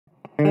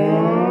Tämä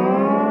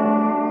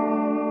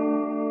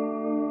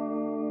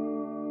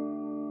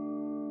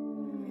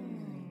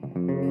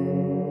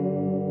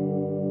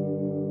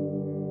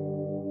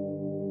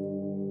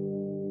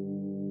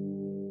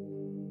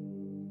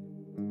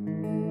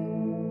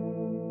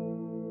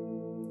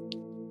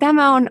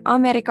on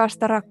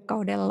Amerikasta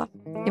rakkaudella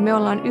ja me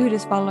ollaan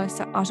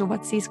Yhdysvalloissa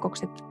asuvat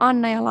siskokset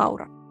Anna ja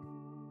Laura.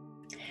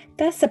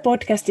 Tässä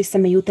podcastissa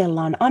me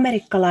jutellaan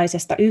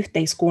amerikkalaisesta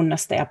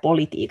yhteiskunnasta ja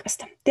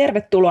politiikasta.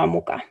 Tervetuloa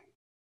mukaan.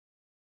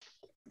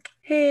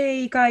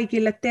 Hei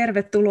kaikille,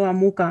 tervetuloa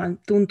mukaan.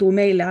 Tuntuu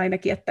meille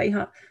ainakin, että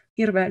ihan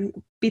hirveän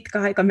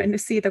pitkä aika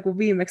mennyt siitä, kun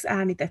viimeksi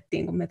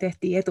äänitettiin, kun me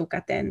tehtiin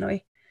etukäteen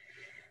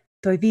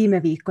toi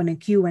viime viikkoinen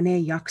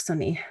Q&A-jakso,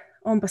 niin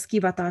onpas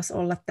kiva taas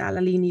olla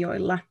täällä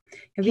linjoilla.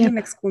 Ja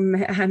viimeksi kun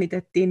me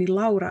äänitettiin, niin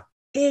Laura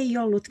ei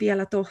ollut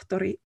vielä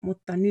tohtori,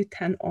 mutta nyt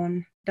hän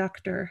on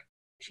Dr.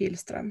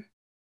 Kihlström.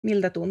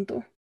 Miltä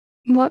tuntuu?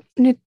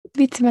 Nyt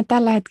vitsi, mä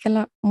tällä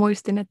hetkellä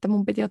muistin, että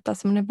mun piti ottaa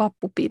semmoinen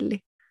vappupilli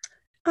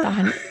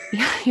tähän.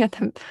 Ja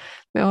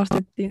me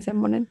ostettiin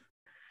semmoinen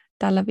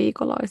tällä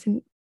viikolla,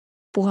 olisin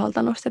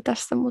puhaltanut se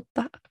tässä,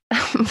 mutta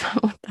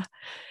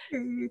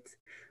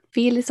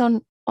fiilis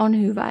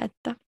on hyvä,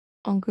 että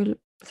on kyllä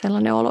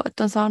sellainen olo,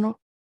 että on saanut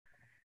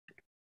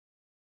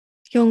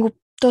jonkun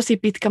tosi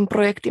pitkän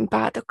projektin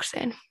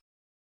päätökseen.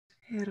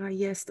 Herra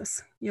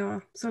jestas,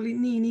 joo. Se oli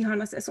niin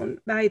ihana se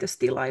sun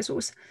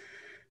väitöstilaisuus,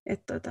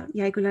 että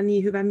jäi kyllä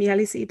niin hyvä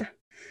mieli siitä.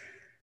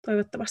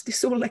 Toivottavasti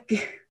sullekin.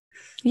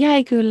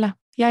 Jäi kyllä.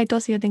 Jäi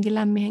tosi jotenkin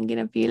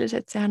lämminhenkinen fiilis,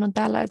 että sehän on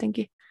täällä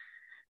jotenkin,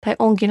 tai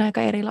onkin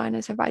aika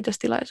erilainen se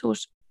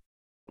väitöstilaisuus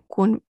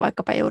kuin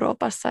vaikkapa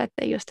Euroopassa,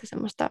 että ei ole sitä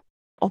semmoista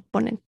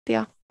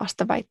opponenttia,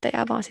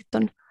 vastaväittäjää, vaan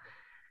sitten on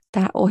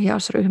tämä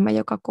ohjausryhmä,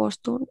 joka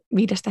koostuu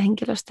 5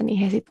 henkilöstä, niin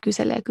he sitten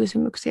kyselee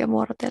kysymyksiä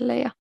vuorotellen.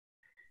 Ja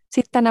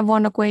sitten tänä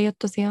vuonna, kun ei ole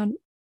tosiaan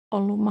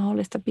ollut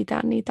mahdollista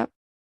pitää niitä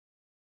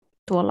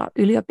tuolla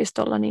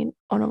yliopistolla, niin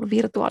on ollut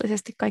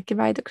virtuaalisesti kaikki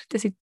väitökset. Ja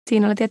sitten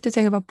siinä oli tietty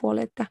se hyvä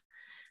puoli, että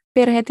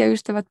perheet ja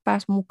ystävät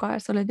pääsivät mukaan, ja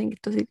se oli jotenkin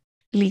tosi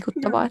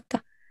liikuttavaa,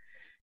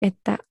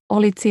 että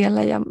olit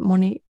siellä ja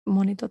moni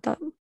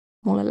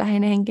mulle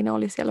läheinen henkilö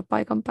oli siellä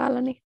paikan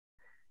päällä, niin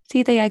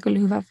siitä jäi kyllä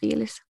hyvä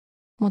fiilis.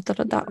 Mutta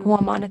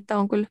huomaan, että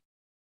on kyllä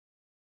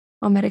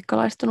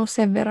amerikkalaistunut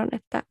sen verran,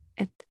 että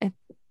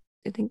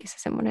jotenkin se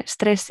semmoinen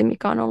stressi,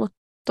 mikä on ollut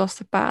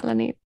tuossa päällä,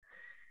 niin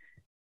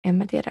en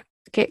mä tiedä,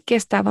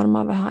 kestää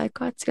varmaan vähän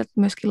aikaa, että sieltä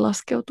myöskin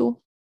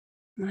laskeutuu.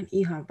 Mä oon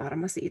ihan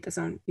varma siitä.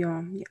 Se on,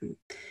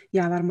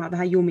 jää varmaan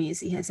vähän jumiin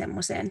siihen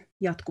semmoiseen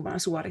jatkuvaan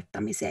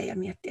suorittamiseen ja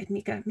miettiä, että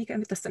mikä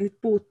tästä nyt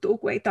puuttuu,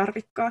 kun ei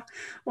tarvikaan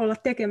olla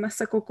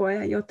tekemässä koko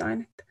ajan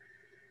jotain.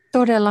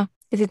 Todella.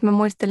 Ja sitten mä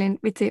muistelin,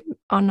 vitsi,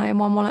 Anna ja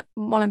mua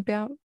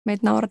molempia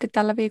meitä nauratti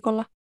tällä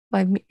viikolla,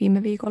 vai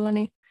viime viikolla,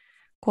 niin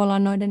kun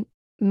ollaan noiden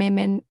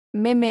miten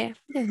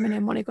se menee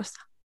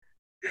monikossa?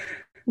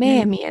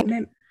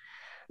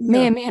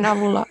 Meemien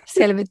avulla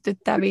selvitty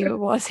tämä viime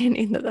vuosi,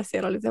 niin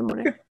siellä oli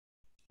semmoinen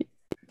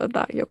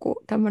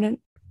joku tämmöinen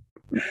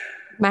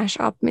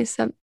mash-up,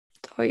 missä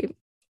toi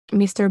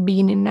Mr.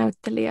 Beanin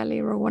näyttelijä,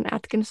 eli Rowan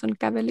Atkinson,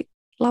 käveli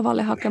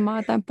lavalle hakemaan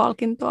jotain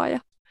palkintoa, ja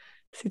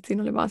sitten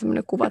siinä oli vaan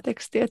semmoinen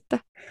kuvateksti, että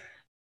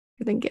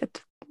jotenkin, että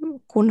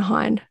kun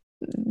haen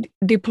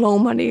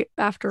diplomani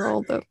after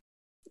all the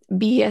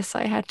BS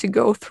I had to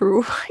go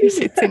through, ja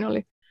sitten siinä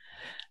oli,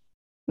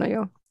 no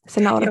joo,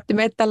 se nauratti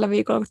meitä tällä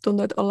viikolla, kun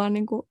tuntui, että ollaan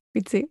niin kuin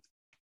vitsi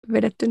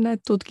vedetty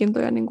näitä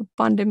tutkintoja niin kuin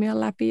pandemian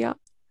läpi ja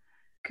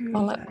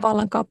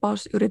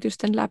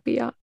vallankaappausyritysten läpi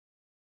ja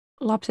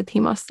lapset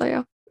himassa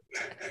ja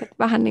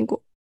vähän niin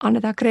kuin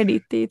annetaan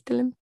krediittiä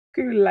itsellemme.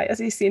 Kyllä, ja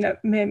siis siinä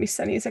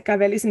meemissä niin se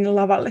käveli sinne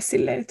lavalle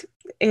silleen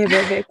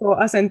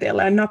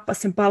EVVK-asenteella ja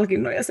nappasi sen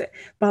palkinnon, ja se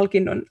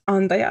palkinnon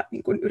antaja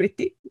niin kuin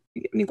yritti,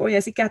 niin kuin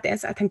ojensi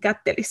käteensä, että hän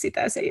kätteli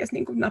sitä, ja se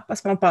niin kuin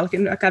nappasi vaan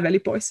palkinnon ja käveli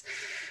pois.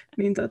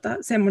 Niin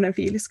semmoinen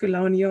fiilis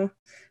kyllä on jo.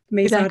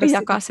 Pitääkö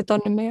jakaa se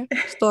tonne meidän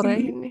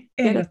storeihin, niin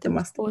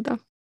ehdottomasti.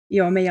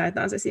 Joo, me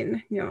jaetaan se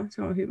sinne. Joo,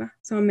 se on hyvä.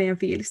 Se on meidän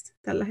fiilis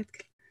tällä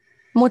hetkellä.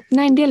 Mutta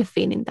näin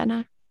delfiinin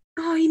tänään.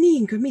 Ai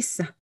niinkö,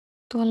 missä?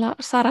 Tuolla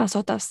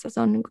Sarasotassa,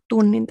 se on niin kuin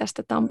tunnin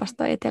tästä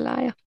Tampasta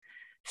etelään, ja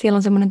siellä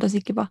on semmoinen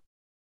tosi kiva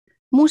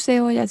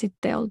museo, ja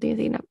sitten oltiin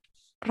siinä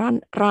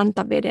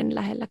rantaveden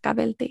lähellä,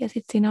 käveltiin, ja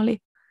sitten siinä oli,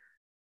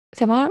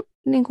 se vaan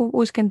niin kuin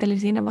uiskenteli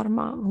siinä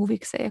varmaan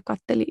huvikseen ja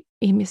katteli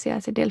ihmisiä,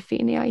 se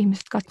delfiini, ja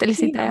ihmiset katteli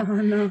sitä, ja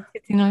sitten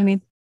siinä oli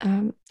niitä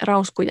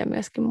rauskuja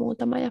myöskin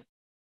muutama, ja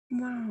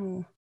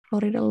wow.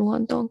 Floridan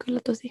luonto on kyllä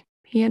tosi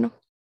hieno.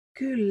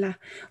 Kyllä.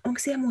 Onko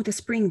siellä muuten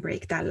spring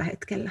break tällä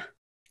hetkellä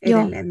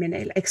edelleen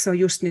meneillä? Eikö se ole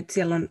just nyt,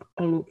 siellä on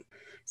ollut,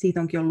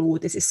 siitä onkin ollut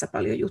uutisissa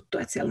paljon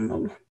juttuja, että siellä on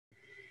ollut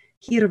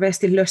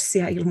hirveästi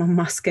lössiä ilman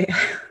maskeja.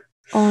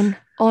 On.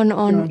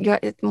 Ja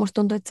musta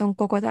tuntuu, että se on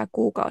koko tämä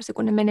kuukausi,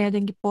 kun ne menee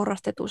jotenkin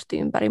porrastetusti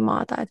ympäri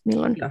maata, että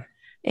milloin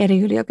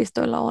eri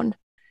yliopistoilla on.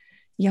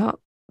 Ja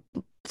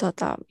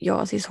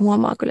siis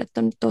huomaa kyllä,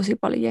 että on tosi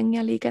paljon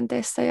jengiä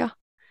liikenteessä, ja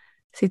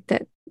sitten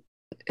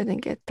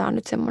jotenkin, että tämä on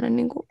nyt semmoinen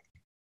niin kuin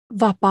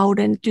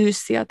vapauden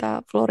tyyssiä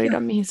tämä Florida,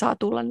 mihin saa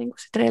tulla niin kuin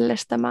sit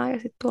rellestämään. Ja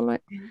sitten tuolla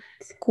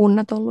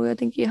kunnat ollut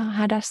jotenkin ihan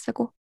hädässä,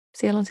 kun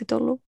siellä on sitten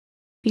ollut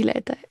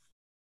bileitä,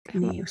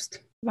 Niin just.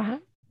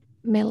 vähän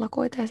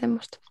mellakoita ja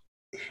semmoista.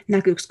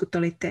 Näkyykö, kun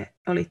te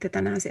olitte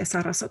tänään siellä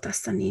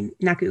Sarasotassa, niin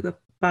näkyykö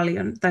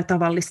paljon tai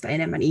tavallista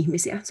enemmän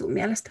ihmisiä sun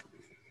mielestä?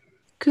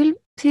 Kyllä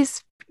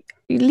siis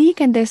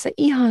liikenteessä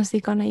ihan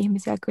sikana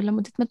ihmisiä kyllä,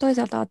 mutta sitten mä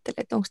toisaalta ajattelin,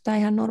 että onko tämä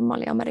ihan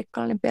normaali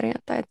amerikkalainen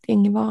perjantai, että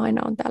jengi vaan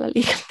aina on täällä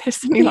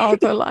liikenteessä niillä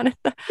autoillaan,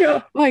 että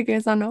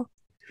vaikea sanoa.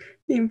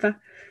 Niinpä.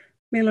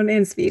 Meillä on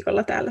ensi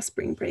viikolla täällä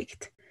spring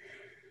breakit.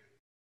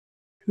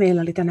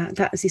 Meillä oli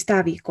siis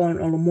tämä viikko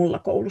on ollut mulla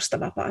koulusta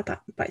vapaata,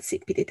 paitsi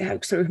piti tehdä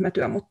yksi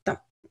ryhmätyö, mutta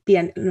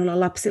pienillä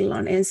lapsilla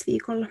on ensi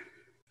viikolla.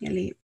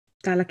 Eli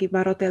täälläkin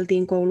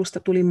varoteltiin koulusta,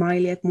 tuli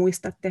maili, että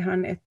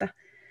muistattehan, että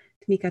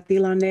mikä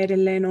tilanne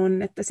edelleen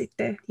on, että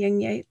sitten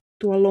jengi ei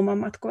tuo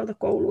lomamatkoilta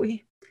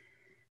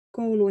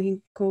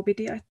kouluihin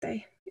covidia, että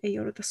ei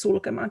jouduta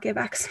sulkemaan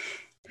kevääksi.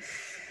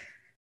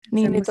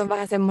 Niin, nyt on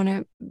vähän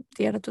semmoinen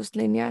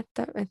tiedotuslinja,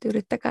 että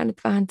yrittäkää nyt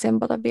vähän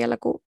tsempata vielä,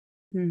 kun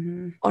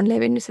on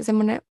levinnyt se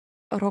semmoinen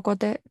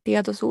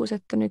rokotetietoisuus,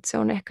 että nyt se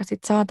on ehkä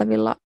sit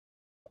saatavilla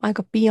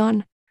aika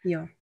pian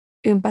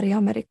ympäri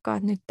Amerikkaa.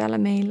 Että nyt täällä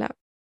meillä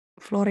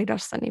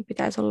Floridassa niin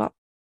pitäisi olla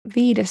 5.4.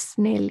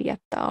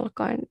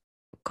 alkaen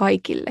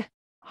kaikille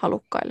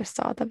halukkaille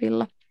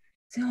saatavilla.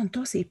 Se on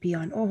tosi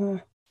pian, oho.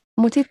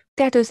 Mutta sitten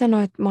täytyy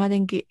sanoa, että mä oon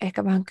jotenkin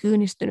ehkä vähän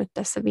kyynistynyt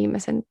tässä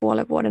viimeisen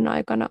puolen vuoden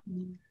aikana,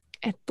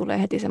 että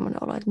tulee heti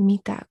semmoinen olo, että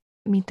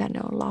mitä ne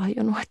on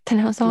lahjonut, että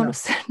ne on saanut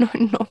sen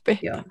noin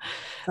nopeasti.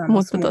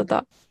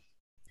 Mutta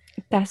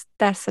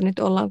tässä nyt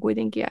ollaan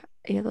kuitenkin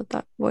ja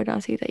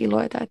voidaan siitä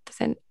iloita, että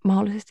sen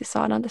mahdollisesti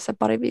saadaan tässä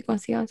parin viikon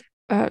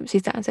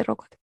sisään se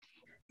rokote.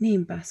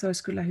 Niinpä, se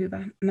olisi kyllä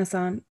hyvä. Mä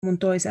saan mun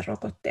toisen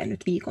rokotteen nyt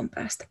viikon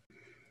päästä.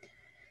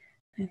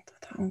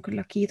 On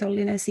kyllä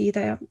kiitollinen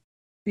siitä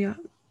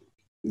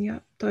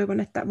ja toivon,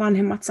 että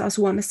vanhemmat saa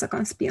Suomessa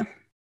kanssa pian.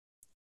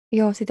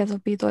 Joo, sitä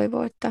sopii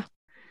toivoa, että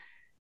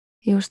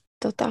just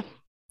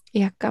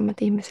iäkkäämmät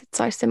ihmiset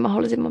sais sen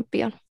mahdollisimman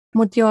pian.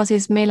 Mutta joo,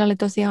 siis meillä oli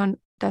tosiaan,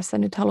 tässä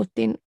nyt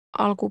haluttiin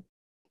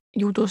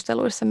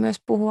alkujutusteluissa myös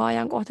puhua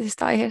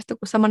ajankohtaisista aiheista,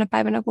 kun samana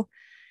päivänä, kun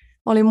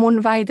oli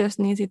mun väitös,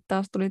 niin sitten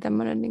taas tuli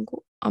tämmöinen niin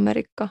kuin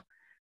Amerikka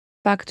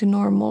back to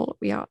normal,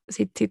 ja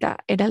sitten sitä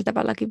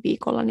edeltävälläkin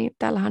viikolla, niin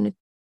täällähän nyt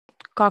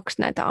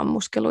 2 näitä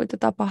ammuskeluita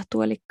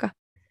tapahtuu, eli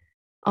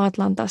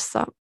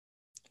Atlantassa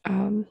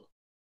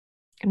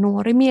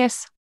nuori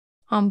mies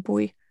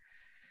ampui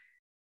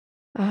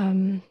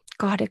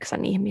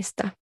 8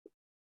 ihmistä,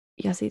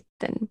 ja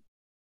sitten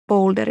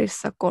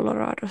Boulderissa,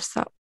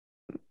 Coloradossa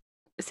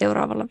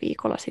seuraavalla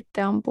viikolla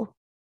sitten ampui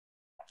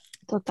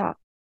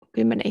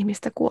 10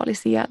 ihmistä kuoli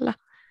siellä.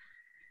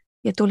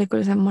 Ja tuli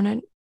kyllä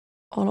semmoinen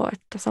olo,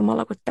 että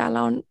samalla kun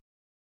täällä on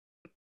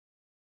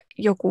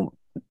joku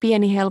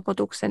pieni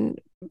helpotuksen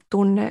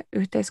tunne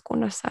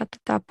yhteiskunnassa, että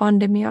tämä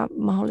pandemia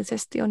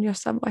mahdollisesti on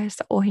jossain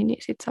vaiheessa ohi,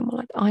 niin sitten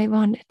samalla, että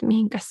aivan, että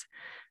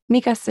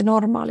mikä se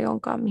normaali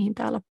onkaan, mihin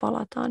täällä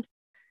palataan.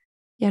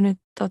 Ja nyt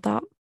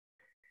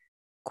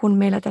kun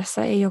meillä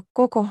tässä ei ole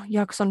koko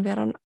jakson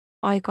verran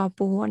aikaa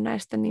puhua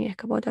näistä, niin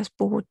ehkä voitaisiin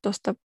puhua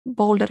tuosta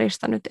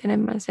Boulderista nyt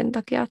enemmän sen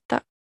takia,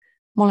 että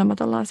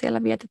molemmat ollaan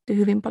siellä vietetty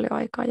hyvin paljon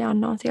aikaa ja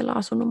Anna on siellä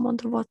asunut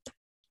monta vuotta.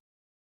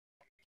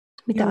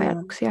 Mitä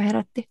ajatuksia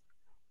herätti?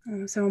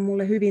 Se on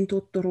mulle hyvin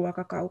tuttu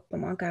ruokakauppa.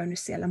 Mä oon käynyt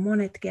siellä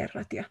monet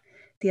kerrat ja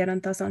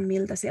tiedän tasan,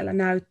 miltä siellä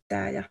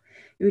näyttää. Ja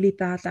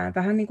ylipäätään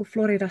vähän niin kuin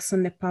Floridassa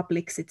on ne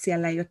Publixit,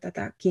 siellä ei ole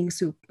tätä King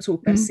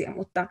Supersia,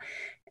 mutta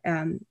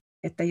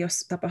että jos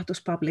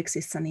tapahtuisi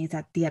Publixissa, niin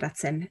sä tiedät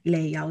sen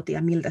layoutin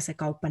ja miltä se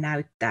kauppa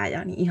näyttää.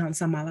 Ja niin ihan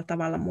samalla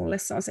tavalla mulle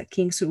se on se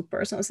King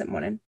Super, se on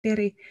semmoinen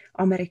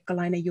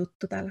amerikkalainen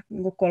juttu täällä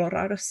niin kuin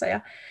Coloradossa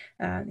ja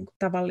niin kuin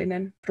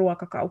tavallinen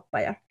ruokakauppa.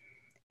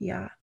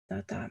 Ja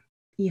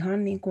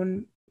ihan niin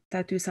kuin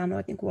täytyy sanoa,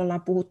 että niin kuin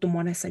ollaan puhuttu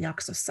monessa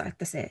jaksossa,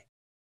 että se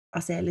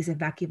aseellisen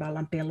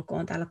väkivallan pelko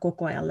on täällä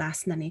koko ajan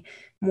läsnä, niin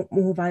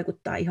muuhun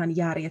vaikuttaa ihan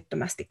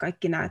järjettömästi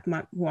kaikki nämä, että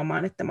mä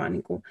huomaan, että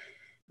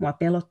mua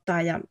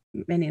pelottaa ja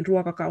menin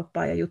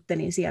ruokakauppaan ja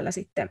juttelin siellä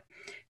sitten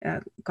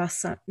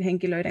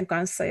kassahenkilöiden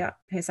kanssa ja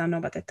he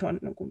sanovat, että he on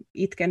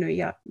itkenyt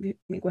ja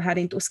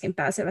hädin tuskin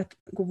pääsevät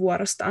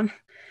vuorostaan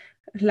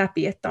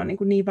läpi, että on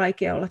niin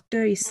vaikea olla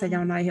töissä ja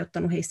on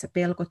aiheuttanut heissä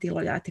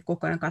pelkotiloja, että he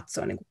koko ajan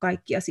katsoo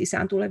kaikkia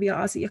sisään tulevia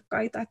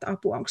asiakkaita, että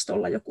apua, onko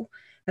tuolla joku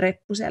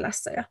reppu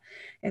selässä. Ja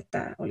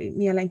että oli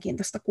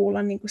mielenkiintoista kuulla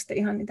sitten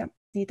ihan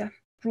niitä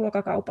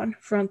ruokakaupan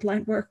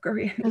frontline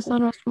workerien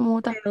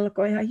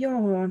pelkoja.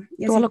 Joo.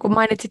 Ja tuolla kun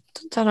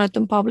sanoit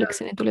tuon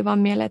Publixin, niin tuli vaan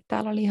mieleen, että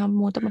täällä oli ihan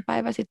muutama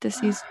päivä sitten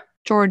siis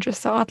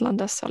Georgiassa,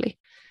 Atlantassa oli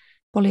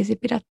poliisi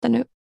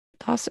pidättänyt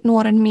taas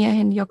nuoren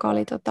miehen, joka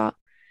oli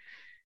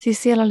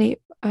siis siellä oli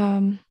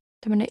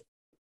tämmöinen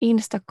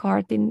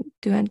Instacartin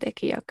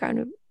työntekijä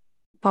käynyt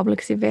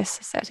Publixin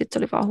vessassa ja sitten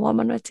se oli vaan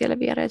huomannut, että siellä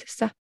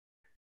viereisessä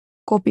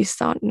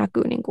kopissa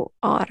näkyy niin kuin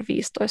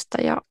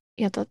AR-15 ja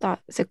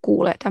se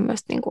kuulee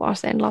tämmöistä niin kuin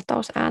aseen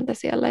latausääntä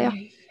siellä ja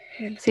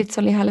Sitten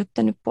se oli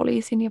hälyttänyt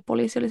poliisin ja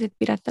poliisi oli sitten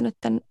pidättänyt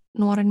tämän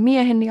nuoren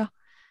miehen ja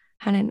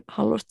hänen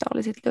hallusta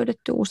oli sitten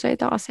löydetty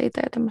useita aseita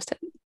ja tämmöistä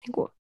niin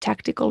kuin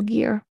tactical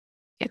gear.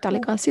 Ja tämä oli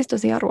myös siis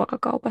tosiaan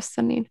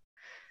ruokakaupassa. Niin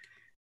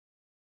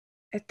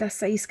että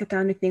tässä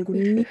isketään nyt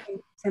niin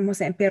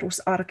semmoiseen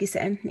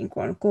perusarkiseen, niin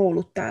kuin on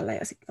koulut täällä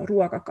ja sitten on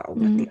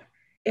ruokakaupat ja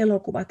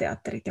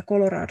elokuvateatterit. Ja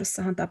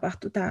Coloradossahan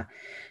tapahtui tämä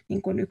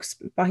niin kuin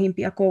yksi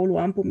pahimpia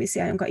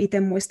kouluampumisia, jonka itse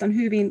muistan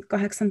hyvin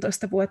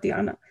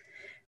 18-vuotiaana,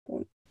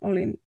 kun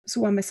olin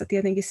Suomessa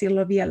tietenkin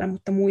silloin vielä,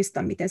 mutta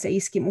muistan, miten se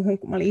iski muhun,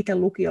 kun mä olin itse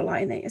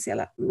lukiolainen ja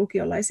siellä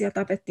lukiolaisia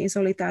tapettiin. Se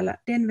oli täällä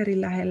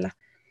Denverin lähellä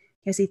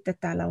ja sitten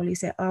täällä oli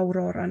se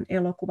Auroran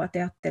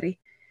elokuvateatteri,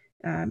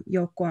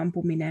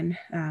 joukkoampuminen.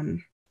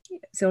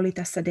 Se oli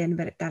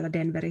täällä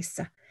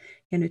Denverissä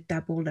ja nyt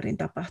tämä Boulderin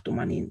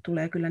tapahtuma niin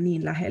tulee kyllä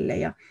niin lähelle.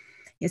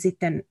 Ja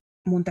sitten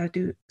mun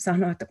täytyy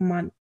sanoa, että kun mä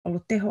oon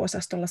ollut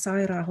teho-osastolla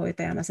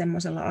sairaanhoitajana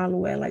semmoisella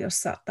alueella,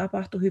 jossa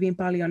tapahtui hyvin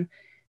paljon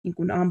niin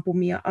kuin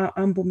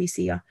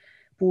ampumisia,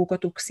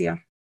 puukotuksia,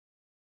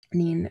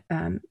 niin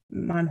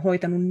mä oon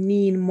hoitanut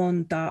niin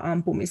montaa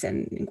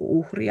ampumisen niin kuin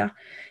uhria,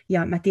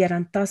 ja mä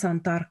tiedän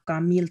tasan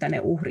tarkkaan, miltä ne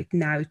uhrit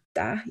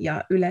näyttää,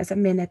 ja yleensä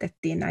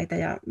menetettiin näitä,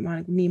 ja mä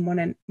oon niin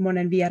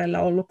monen vierellä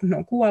ollut, kun ne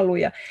on kuollut,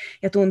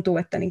 ja tuntuu,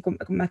 että niin kun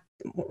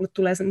mulle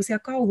tulee semmoisia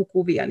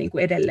kauhukuvia niin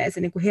kuin edelleen,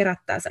 se niin kuin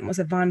herättää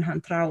semmoisen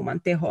vanhan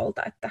trauman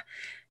teholta, että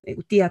niin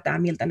kuin tietää,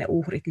 miltä ne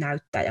uhrit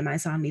näyttää, ja mä en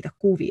saa niitä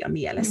kuvia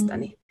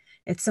mielestäni.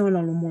 Että se on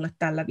ollut mulle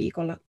tällä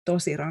viikolla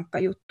tosi rankka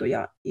juttu,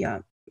 ja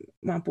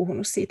mä oon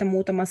puhunut siitä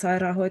muutaman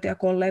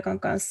sairaanhoitajakollegan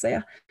kanssa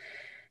ja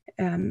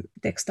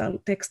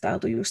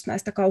tekstailtu just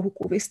näistä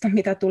kauhukuvista,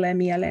 mitä tulee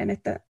mieleen,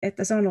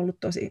 että se on ollut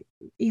tosi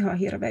ihan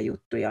hirveä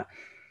juttu. Ja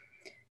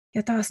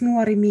taas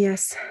nuori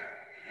mies,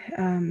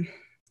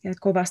 ja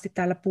kovasti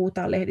täällä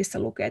puhutaan lehdissä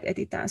lukee, että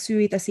etsitään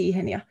syitä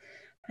siihen, ja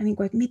niin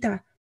kuin, että mitä.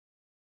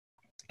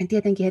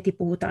 Tietenkin heti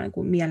puhutaan niin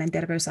kuin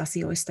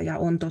mielenterveysasioista ja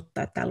on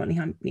totta, että täällä on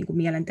ihan niin kuin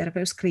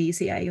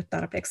mielenterveyskriisi ja ei ole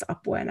tarpeeksi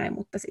apua ja näin,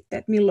 mutta sitten,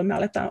 että milloin me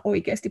aletaan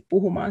oikeasti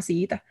puhumaan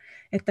siitä,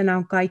 että nämä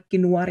on kaikki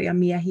nuoria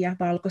miehiä,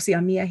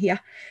 valkoisia miehiä,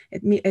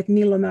 että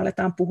milloin me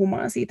aletaan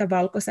puhumaan siitä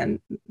valkoisen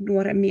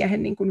nuoren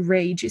miehen niin kuin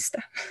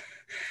rageista.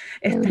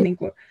 Että niin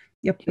kuin,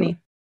 niin.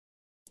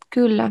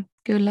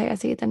 Kyllä, ja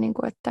siitä, niin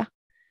kuin, että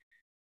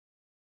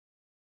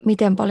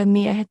miten paljon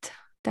miehet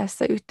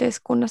tässä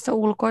yhteiskunnassa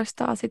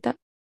ulkoistaa sitä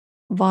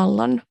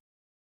vallan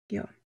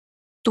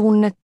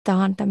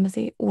tunnettaan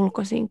tämmöisiin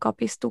ulkoisiin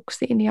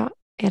kapistuksiin ja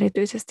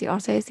erityisesti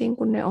aseisiin,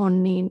 kun ne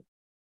on niin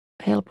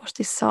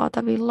helposti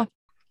saatavilla.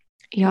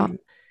 Ja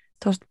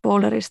tuosta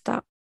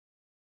Boulderista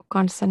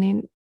kanssa,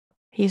 niin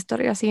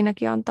historia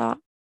siinäkin antaa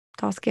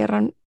taas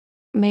kerran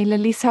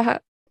meille lisää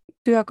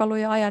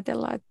työkaluja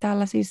ajatella, että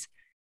täällä siis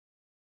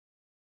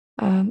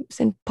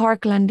sen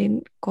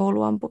Parklandin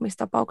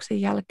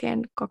kouluampumistapauksen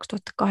jälkeen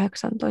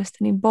 2018,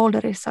 niin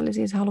Boulderissa oli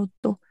siis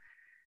haluttu,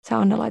 sä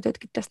Anna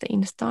laitoitkin tästä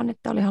Instaan,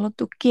 että oli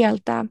haluttu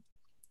kieltää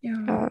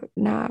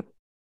nämä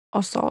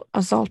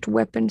assault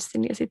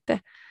weaponsin ja sitten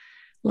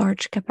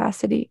large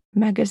capacity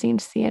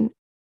magazinesien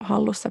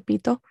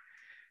hallussapito,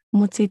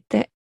 mutta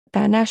sitten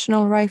tämä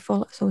National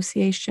Rifle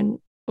Association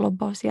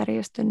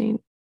lobbausjärjestö niin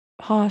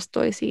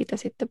haastoi siitä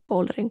sitten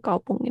Boulderin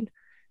kaupungin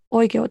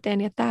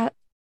oikeuteen, ja tämä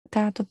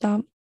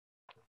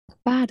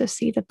päätös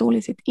siitä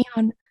tuli sitten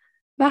ihan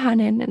vähän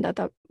ennen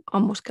tätä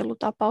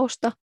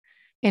ammuskelutapausta,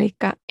 eli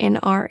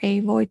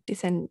NRA voitti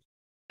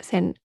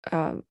sen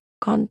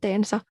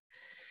kanteensa.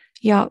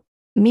 Ja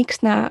miksi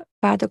nämä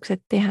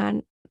päätökset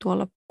tehdään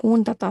tuolla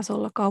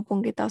kuntatasolla,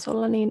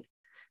 kaupunkitasolla, niin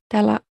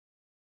täällä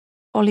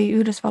oli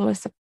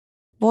Yhdysvalloissa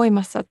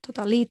voimassa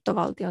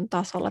liittovaltion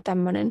tasolla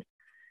tämmöinen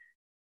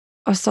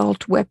assault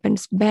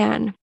weapons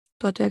ban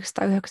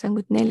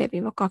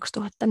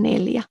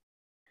 1994-2004.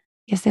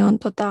 Ja se on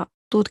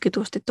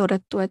tutkitusti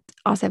todettu, että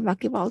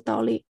aseväkivalta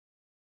oli,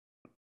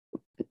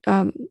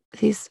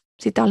 siis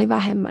sitä oli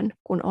vähemmän,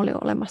 kun oli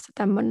olemassa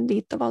tämmöinen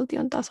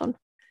liittovaltion tason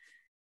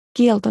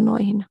kielto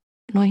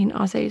noihin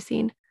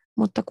aseisiin.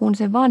 Mutta kun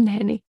se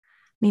vanheni,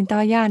 niin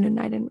tämä on jäänyt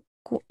näiden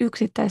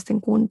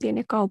yksittäisten kuntien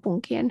ja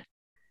kaupunkien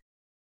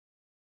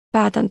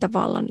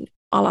päätäntävallan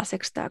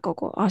alaseksi tämä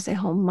koko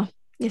asehomma.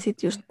 Ja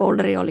sitten just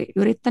Boulderi oli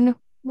yrittänyt,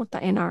 mutta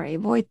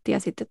NRA voitti. Ja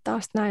sitten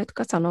taas nämä,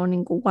 jotka sanoo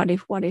niin kuin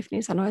what if,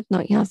 niin sanoo, että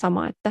no ihan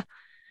sama,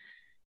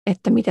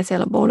 että mitä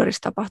siellä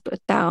Boulderissa tapahtui.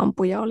 Että tämä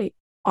ampuja oli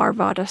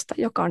Arvadasta,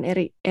 joka on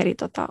eri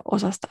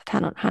osasta.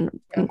 Että hän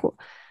niin kuin,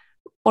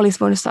 olisi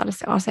voinut saada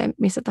se ase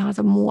missä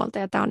tahansa muualta.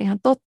 Ja tämä on ihan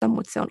totta,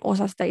 mutta se on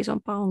osa sitä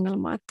isompaa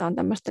ongelmaa, että on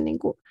tämmöistä niin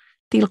kuin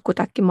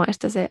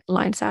tilkkutäkkimaista se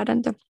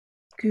lainsäädäntö.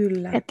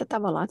 Kyllä. Että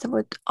tavallaan että sä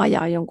voit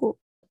ajaa jonkun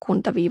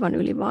kuntaviivan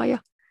yli vaan ja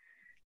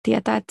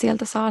tietää, että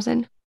sieltä saa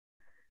sen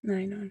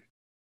näin on.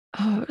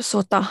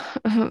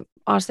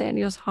 Sota-aseen,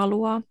 jos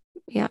haluaa.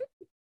 Ja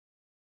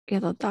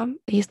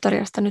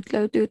historiasta nyt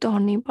löytyy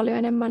tuohon niin paljon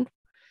enemmän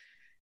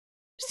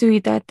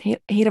syitä, että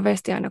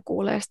hirveästi aina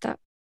kuulee sitä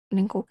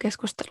niin kuin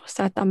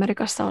keskustelussa, että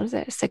Amerikassa on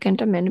se Second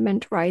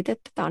Amendment right,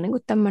 että tämä on niin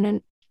kuin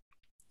tämmöinen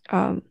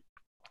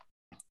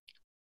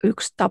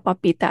yksi tapa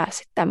pitää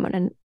sitten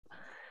tämmöinen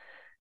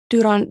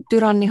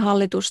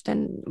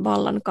tyrannihallitusten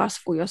vallan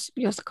kasvu,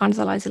 jos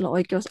kansalaisilla on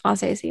oikeus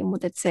aseisiin,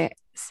 mutta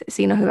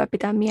siinä on hyvä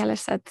pitää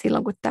mielessä, että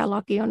silloin kun tämä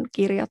laki on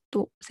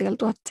kirjattu siellä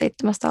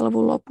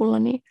 1700-luvun lopulla,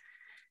 niin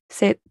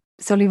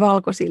se oli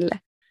valkoisille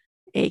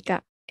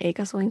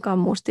eikä suinkaan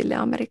mustille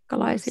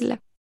amerikkalaisille.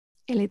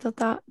 Eli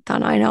tämä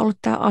on aina ollut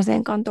tämä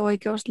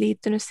aseenkanto-oikeus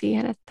liittynyt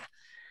siihen, että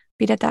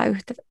pidetään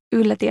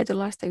yllä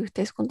tietynlaista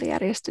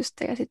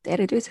yhteiskuntajärjestystä ja sitten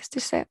erityisesti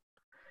se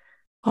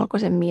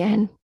valkoisen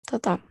miehen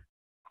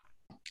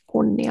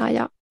kunnia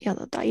ja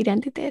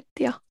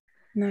identiteettiä.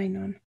 Näin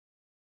on.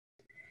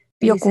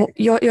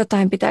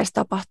 Jotain pitäisi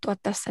tapahtua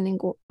tässä niin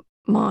kuin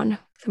maan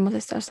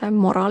semmoisessa jossain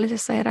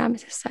moraalisessa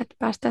heräämisessä, että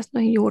päästäisiin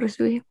noihin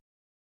juurisyihin.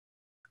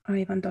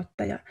 Aivan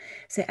totta. Ja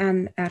se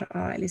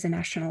NRA, eli se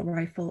National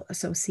Rifle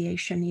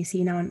Association, niin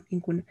siinä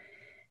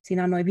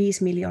on noin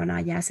 5 miljoonaa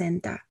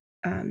jäsentä,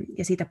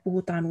 ja siitä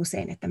puhutaan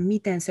usein, että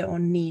miten se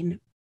on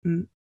niin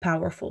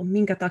powerful,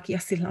 minkä takia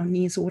sillä on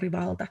niin suuri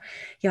valta.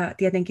 Ja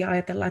tietenkin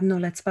ajatellaan, että no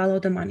let's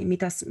follow the money,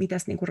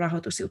 mitäs niin kuin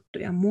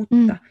rahoitusjuttuja,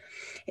 mutta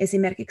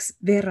esimerkiksi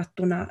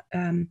verrattuna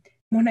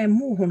moneen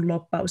muuhun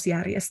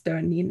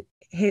lobbausjärjestöön, niin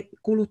he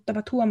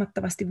kuluttavat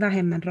huomattavasti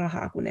vähemmän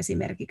rahaa kuin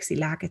esimerkiksi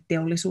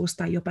lääketeollisuus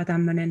tai jopa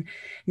tämmöinen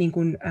niin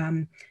kuin,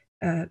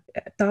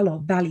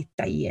 talon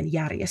välittäjien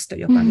järjestö,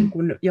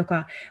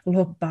 joka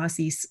lobbaa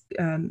siis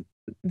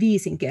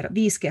 5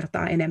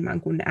 kertaa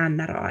enemmän kuin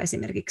NRA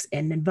esimerkiksi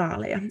ennen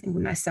vaaleja niin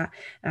kuin näissä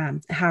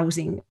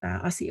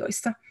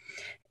housing-asioissa.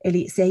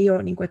 Eli se ei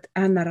ole, niin kuin,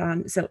 että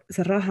NRAn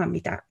se raha,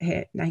 mitä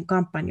he näihin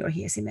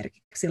kampanjoihin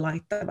esimerkiksi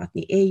laittavat,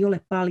 niin ei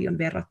ole paljon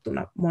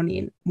verrattuna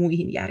moniin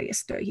muihin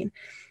järjestöihin.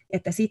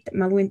 Että sitten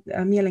mä luin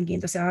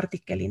mielenkiintoisen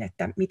artikkelin,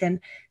 että miten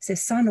se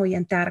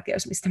sanojen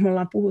tärkeys, mistä me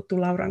ollaan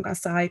puhuttu Lauran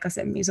kanssa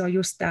aikaisemmin, se on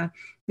just tämä,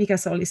 mikä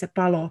se oli se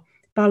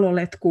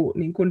paloletku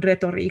niin kuin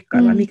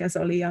retoriikkailla, mikä se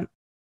oli, ja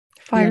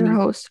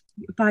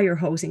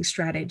firehosing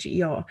strategy,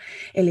 joo.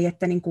 Eli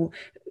että niin kuin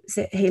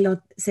heillä on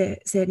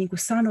se niin kuin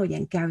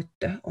sanojen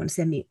käyttö on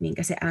se,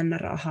 minkä se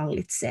NRA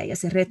hallitsee, ja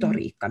se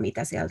retoriikka,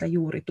 mitä sieltä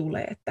juuri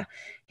tulee, että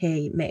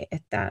hei,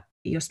 että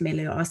jos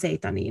meillä ei ole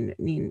aseita,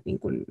 niin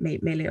kuin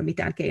meillä ei ole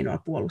mitään keinoa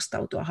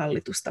puolustautua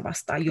hallitusta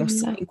vastaan,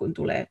 jos niin kuin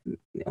tulee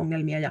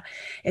ongelmia.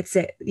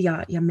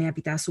 Ja meidän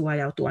pitää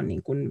suojautua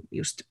niin kuin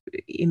just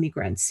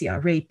immigrants ja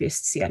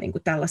rapists ja niin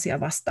kuin tällaisia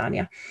vastaan.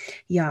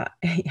 Ja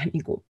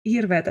niin kuin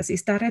hirveätä,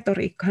 siis tämä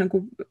retoriikka on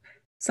niin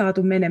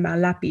saatu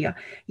menemään läpi,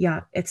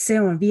 ja että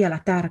se on vielä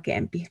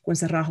tärkeämpi kuin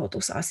se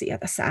rahoitusasia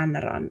tässä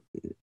NRAn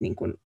niin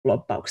kuin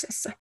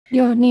lobbauksessa.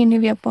 Joo, niin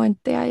hyviä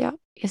pointteja, ja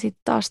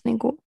sitten taas niin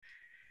kuin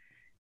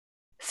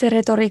se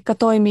retoriikka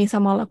toimii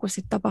samalla, kun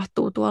sit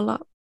tapahtuu tuolla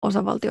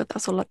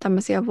osavaltiotasolla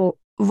tämmöisiä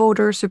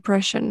voter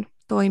suppression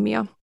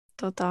toimia.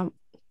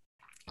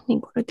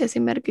 Niin kuin nyt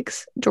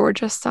esimerkiksi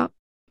Georgiassa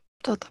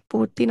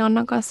puhuttiin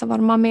Annan kanssa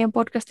varmaan meidän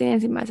podcastin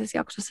ensimmäisessä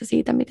jaksossa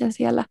siitä, miten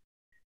siellä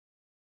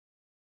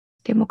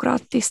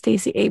demokraatti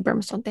Stacey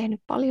Abrams on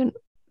tehnyt paljon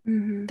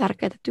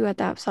tärkeää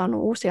työtä,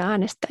 saanut uusia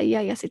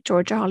äänestäjiä, ja sitten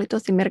Georgia oli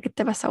tosi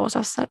merkittävässä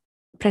osassa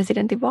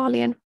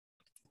presidentinvaalien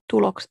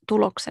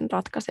tuloksen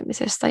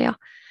ratkaisemisessa, ja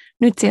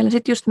nyt siellä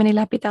sitten just meni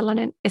läpi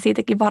tällainen, ja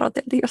siitäkin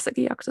varoiteltiin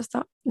jossakin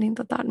jaksossa, niin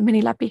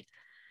meni läpi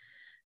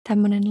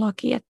tämmöinen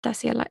laki, että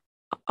siellä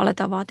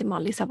aletaan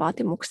vaatimaan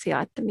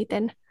lisävaatimuksia, että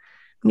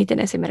miten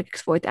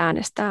esimerkiksi voit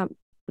äänestää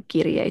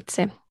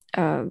kirjeitse.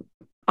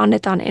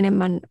 Annetaan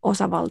enemmän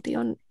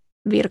osavaltion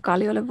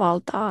virkailijoille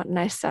valtaa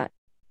näissä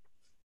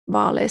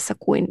vaaleissa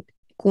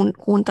kuin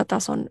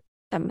kuntatason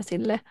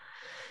tämmöisille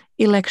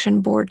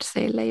election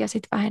boardsille, ja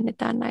sitten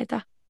vähennetään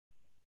näitä,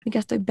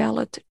 mikä toi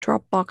ballot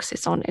drop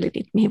boxes on, eli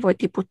mihin voi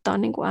tiputtaa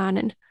niin kuin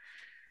äänen.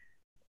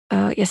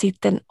 Ja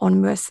sitten on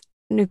myös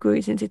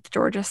nykyisin sitten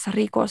Georgiassa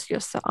rikos,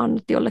 jossa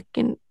annat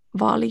jollekin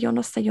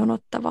vaalijonossa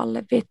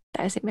jonottavalle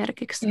vettä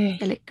esimerkiksi.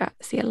 Eli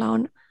siellä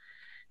on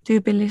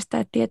tyypillistä,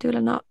 että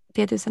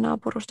tietyissä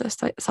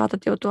naapurustoissa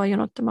saatat joutua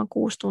jonottamaan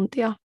 6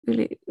 tuntia,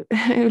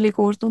 yli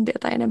 6 tuntia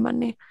tai enemmän,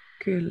 niin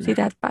Kyllä.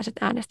 Sitä, että pääset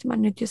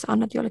äänestämään. Nyt jos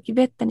annat jollekin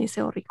vettä, niin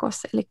se on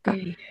rikos. Eli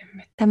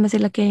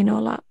tämmöisillä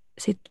keinoilla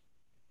sitten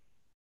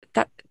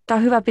tämä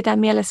on hyvä pitää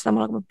mielessä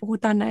samalla, kun me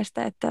puhutaan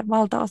näistä, että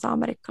valtaosa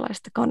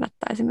amerikkalaisista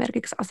kannattaa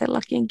esimerkiksi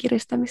aselakien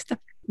kiristämistä.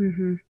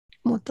 Mm-hmm.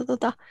 Mutta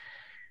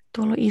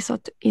tuolla on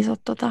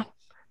isot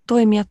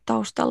toimijat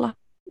taustalla,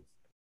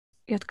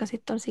 jotka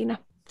sitten on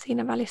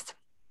siinä välissä.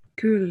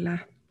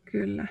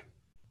 Kyllä.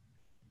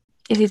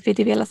 Ja sitten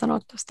piti vielä sanoa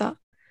tuosta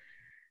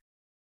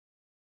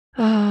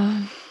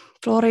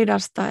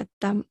Floridasta,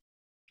 että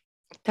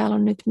täällä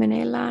on nyt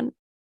meneillään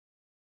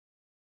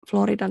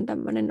Floridan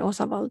tämmöinen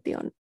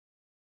osavaltion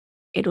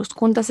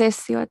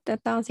eduskuntasessio, että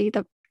tämä on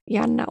siitä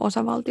jännä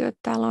osavaltio, että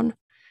täällä on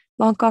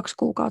vain 2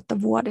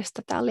 kuukautta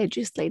vuodesta tämä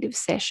legislative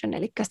session,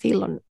 eli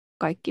silloin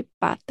kaikki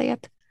päättäjät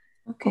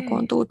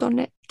kokoontuu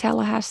tuonne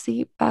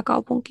Tallahassee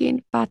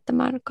pääkaupunkiin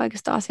päättämään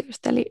kaikista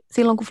asioista. Eli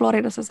silloin, kun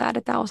Floridassa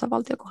säädetään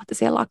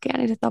osavaltiokohtaisia lakeja,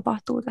 niin se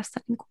tapahtuu tässä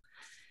niin kuin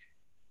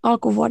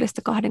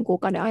alkuvuodesta 2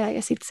 kuukauden ajan,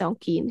 ja sitten se on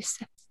kiinni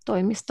se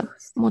toimisto.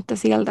 Mutta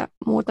sieltä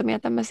muutamia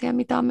tämmöisiä,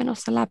 mitä on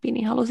menossa läpi,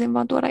 niin halusin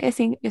vaan tuoda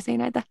esiin, jos ei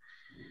näitä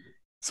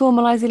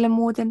suomalaisille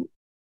muuten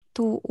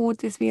tuu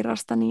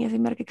uutisvirrasta, niin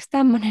esimerkiksi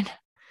tämmöinen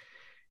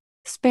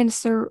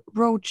Spencer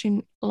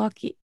Roachin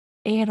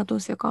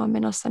lakiehdotus, joka on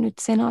menossa nyt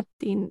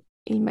senaattiin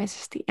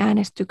ilmeisesti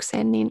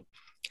äänestykseen, niin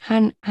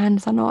hän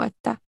sanoo,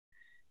 että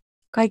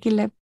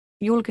kaikille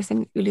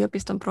julkisen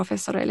yliopiston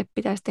professoreille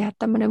pitäisi tehdä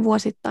tämmöinen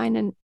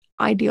vuosittainen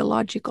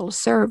ideological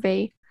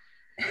survey,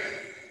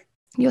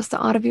 jossa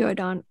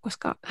arvioidaan,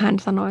 koska hän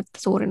sanoi, että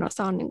suurin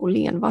osa on niin kuin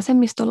liian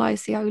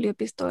vasemmistolaisia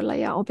yliopistoilla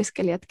ja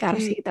opiskelijat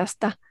kärsii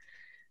tästä,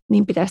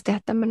 niin pitäisi tehdä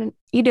tämmöinen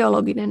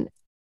ideologinen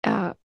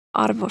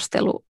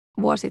arvostelu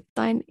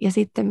vuosittain. Ja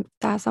sitten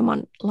tämä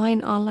saman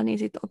lain alla, niin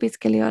sitten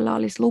opiskelijoilla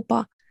olisi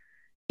lupa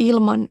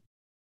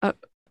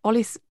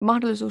olisi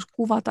mahdollisuus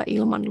kuvata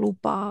ilman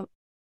lupaa,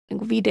 niin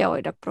kuin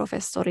videoida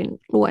professorin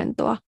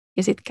luentoa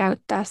ja sitten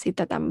käyttää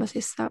sitä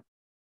tämmöisissä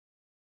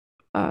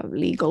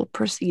legal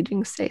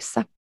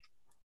proceedingsissa.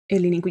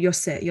 Eli niin kuin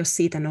jos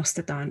siitä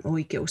nostetaan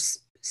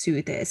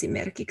oikeussyyte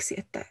esimerkiksi,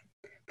 että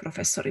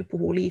professori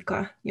puhuu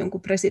liikaa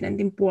jonkun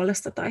presidentin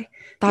puolesta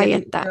tai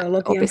että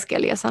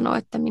opiskelija sanoo,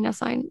 että minä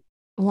sain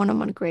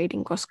huonomman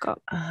gradin, koska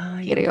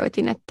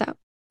kirjoitin, että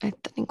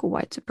niin kuin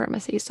white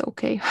supremacy is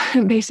okay,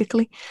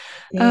 basically.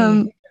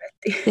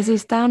 Ja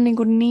siis tämä on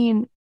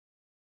niin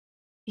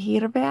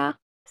hirveää,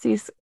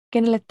 siis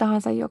kenelle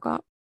tahansa, joka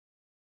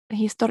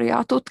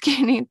historiaa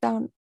tutkii, niin tämä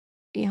on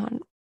ihan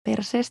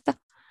perseestä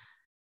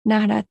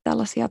nähdä, että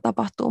tällaisia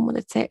tapahtuu,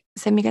 mutta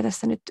se mikä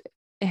tässä nyt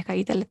ehkä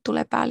itselle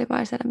tulee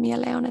päällimmäisenä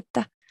mieleen on,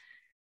 että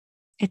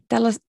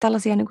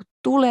tällaisia niin kuin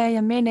tulee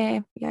ja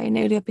menee ja ei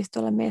ne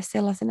yliopistolla mene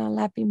sellaisenaan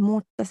läpi,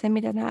 mutta se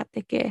mitä nämä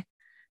tekee,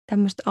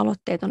 tämmöiset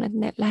aloitteet on, että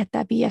ne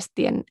lähettää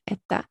viestien,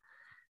 että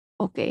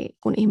okei,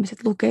 kun ihmiset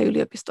lukee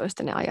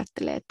yliopistoista, ne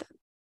ajattelee, että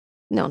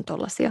ne on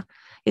tollaisia.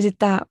 Ja sitten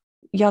tämä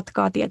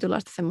jatkaa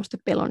tietynlaista semmoista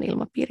pelon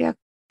ilmapiiriä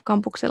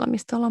kampuksella,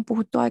 mistä ollaan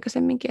puhuttu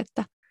aikaisemminkin,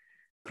 että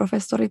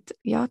professorit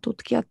ja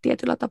tutkijat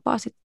tietyllä tapaa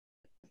sit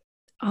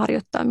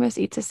harjoittaa myös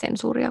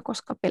itsesensuuria,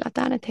 koska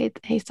pelätään, että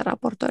heistä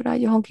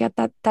raportoidaan johonkin.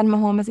 Ja tämän mä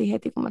huomasin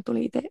heti, kun mä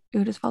tulin itse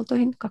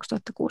Yhdysvaltoihin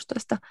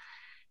 2016,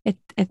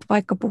 että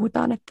vaikka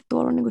puhutaan, että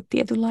tuolla on niinku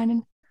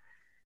tietynlainen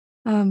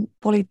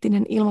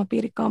poliittinen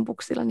ilmapiiri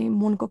kampuksilla, niin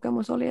mun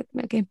kokemus oli, että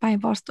melkein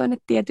päinvastoin,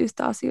 että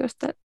tietyistä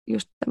asioista,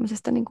 just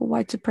tämmöisestä niin kuin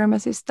white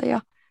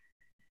supremacista,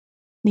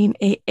 niin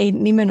ei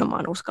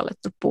nimenomaan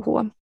uskallettu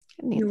puhua.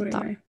 Niin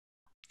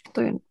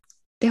toi on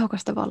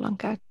tehokasta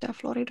vallankäyttöä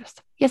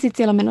Floridassa. Ja sitten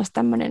siellä on menossa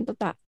tämmöinen,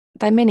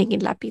 tai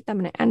menikin läpi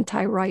tämmöinen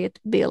anti-riot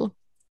bill,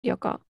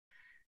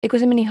 eikö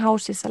se meni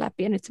Houseissa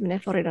läpi ja nyt se menee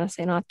Floridan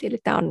senaattiin. Eli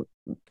tämä on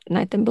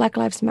näiden Black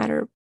Lives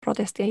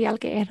Matter-protestien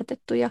jälkeen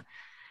ehdotettu ja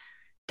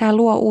tämä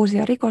luo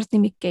uusia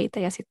rikosnimikkeitä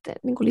ja sitten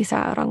niin kuin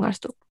lisää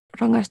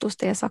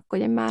rangaistusta ja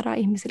sakkojen määrää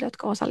ihmisille,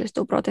 jotka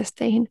osallistuu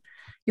protesteihin.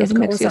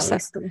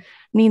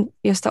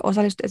 Jossa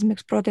osallistuu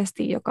esimerkiksi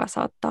protestiin, joka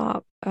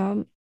saattaa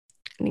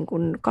niin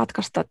kuin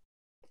katkaista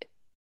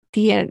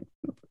tien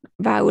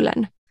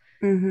väylän.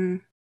 Mm-hmm.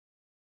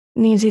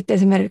 Niin sitten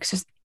esimerkiksi,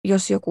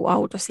 jos joku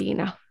auto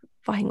siinä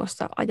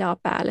vahingossa ajaa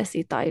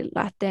päällesi tai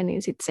lähtee,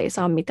 niin sitten se ei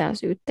saa mitään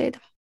syytteitä.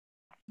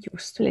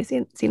 Just. Eli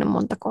siinä on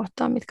monta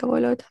kohtaa, mitkä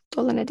voi löytää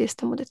tuolta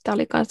netistä, mutta tämä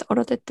oli myös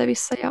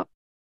odotettavissa ja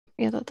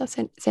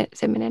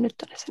se menee nyt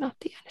tuonne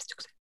senaattiin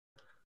äänestykseen.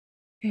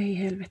 Ei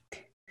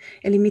helvetti.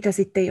 Eli mitä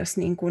sitten,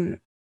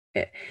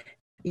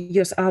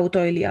 jos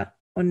autoilija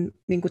on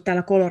niin kuin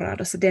täällä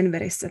Coloradossa,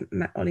 Denverissä,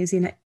 mä olin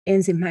siinä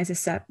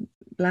ensimmäisessä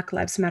Black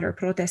Lives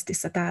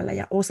Matter-protestissa täällä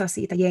ja osa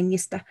siitä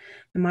jengistä,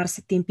 me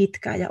marssittiin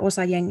pitkään ja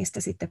osa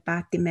jengistä sitten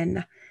päätti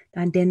mennä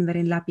tämän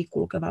Denverin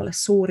läpikulkevalle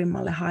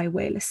suurimmalle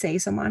highwaylle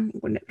seisomaan,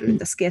 niin kuin ne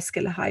ryntäsi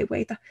keskellä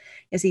highwayta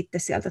ja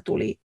sitten sieltä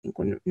tuli niin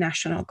kuin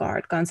National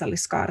Guard,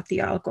 kansalliskaarti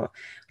ja alkoi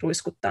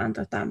ruiskuttaa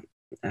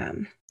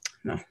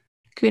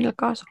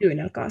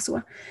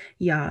kyynelkaasua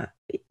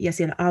ja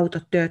siellä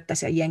autot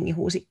tööttäisi ja jengi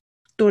huusi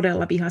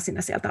todella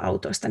vihasina sieltä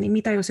autoista, niin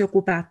mitä jos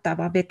joku päättää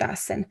vaan vetää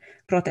sen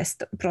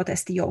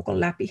protestijoukon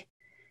läpi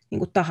niin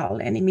kuin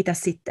tahalleen, niin mitä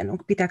sitten?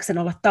 Pitääkö sen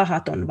olla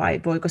tahaton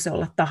vai voiko se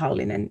olla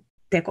tahallinen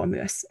teko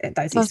myös?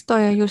 Tai siis...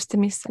 Toi on just se,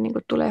 missä niin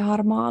kuin tulee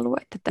harmaa alue.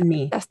 Että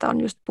niin. Tästä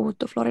on just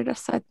puhuttu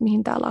Floridassa, että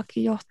mihin tämä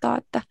laki johtaa,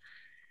 että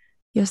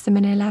jos se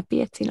menee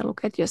läpi, että siinä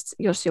lukee, että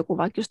jos joku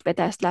vaikka just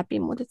vetäisi läpi,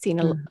 mutta että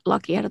siinä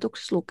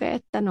lakiehdotuksessa lukee,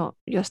 että no,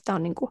 jos tämä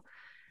on niin kuin,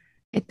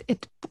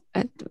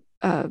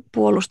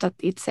 puolustat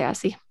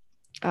itseäsi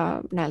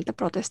näiltä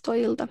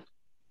protestoijilta,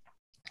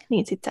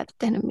 niin sitten sä et ole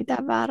tehnyt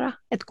mitään väärää.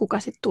 Että kuka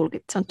sitten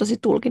tulkit, se on tosi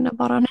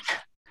tulkinnanvarainen.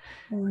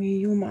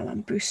 Oi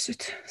jumalan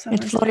pyssyt.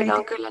 Että Florida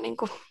on kyllä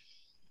niinku,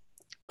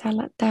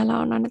 täällä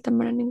on aina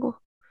tämmöinen, niinku,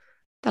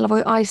 täällä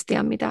voi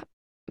aistia,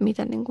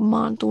 mitä niinku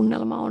maan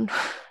tunnelma on.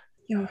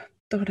 Joo,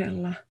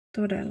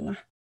 todella.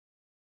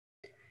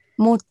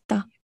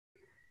 Mutta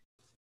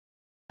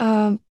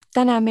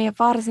tänään meidän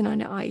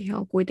varsinainen aihe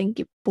on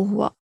kuitenkin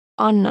puhua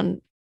Annan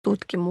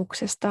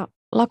tutkimuksesta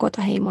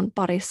Lakota-heimon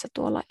parissa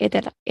tuolla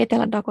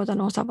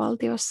Etelä-Dakotan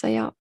osavaltiossa.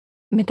 Ja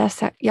me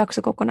tässä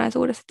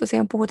jaksokokonaisuudessa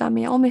tosiaan puhutaan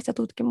meidän omista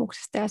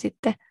tutkimuksista ja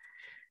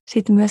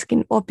sitten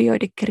myöskin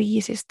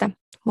opioidikriisistä.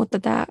 Mutta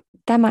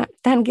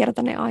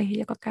tämänkertainen aihe,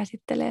 joka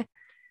käsittelee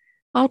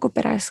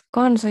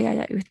alkuperäiskansoja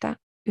ja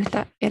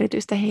yhtä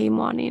erityistä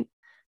heimoa, niin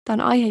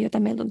tämä on aihe, jota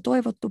meiltä on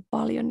toivottu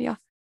paljon ja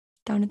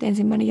tämä on nyt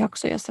ensimmäinen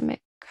jakso, jossa me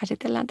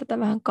käsitellään tätä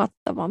vähän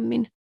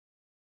kattavammin.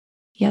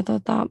 Ja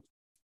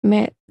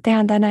me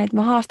tehdään tämä näin, että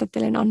mä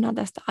haastattelen Annaa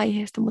tästä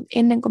aiheesta, mutta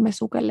ennen kuin me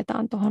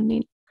sukelletaan tuohon,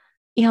 niin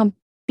ihan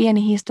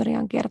pieni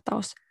historian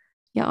kertaus.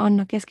 Ja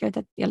Anna,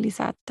 keskeytät ja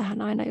lisää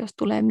tähän aina, jos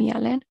tulee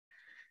mieleen.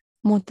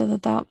 Mutta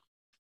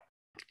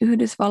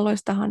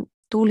Yhdysvalloistahan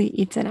tuli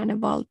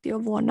itsenäinen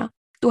valtio vuonna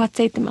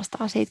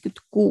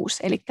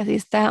 1776, eli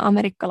siis tämä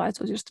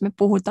amerikkalaisuus, josta me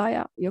puhutaan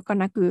ja joka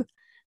näkyy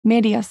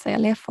mediassa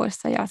ja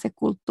leffoissa ja se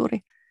kulttuuri,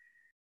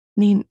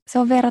 niin se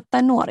on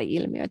verrattain nuori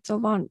ilmiö, että se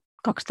on vain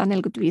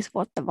 245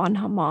 vuotta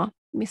vanha maa,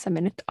 missä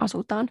me nyt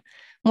asutaan.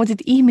 Mutta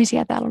sitten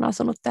ihmisiä täällä on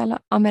asunut täällä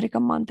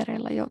Amerikan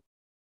mantereella jo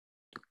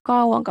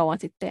kauan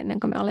sitten, ennen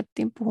kuin me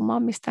alettiin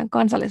puhumaan mistään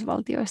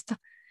kansallisvaltioista.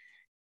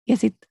 Ja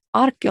sitten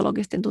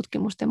arkeologisten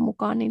tutkimusten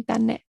mukaan niin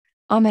tänne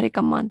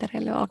Amerikan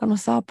mantereelle on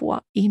alkanut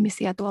saapua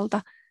ihmisiä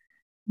tuolta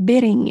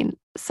Beringin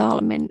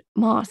salmen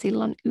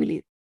maasillan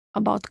yli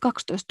about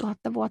 12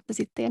 000 vuotta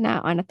sitten. Ja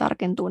nämä aina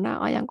tarkentuu, nämä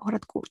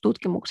ajankohdat, kun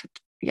tutkimukset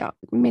ja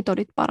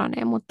metodit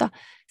paranee, mutta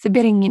se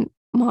Beringin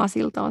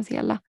maasilta on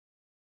siellä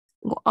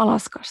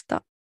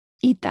Alaskasta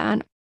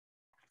itään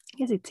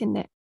ja sitten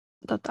sinne,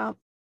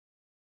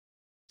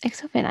 eikö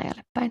se ole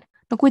Venäjälle päin?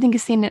 No kuitenkin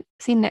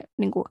sinne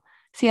niin kuin,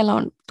 siellä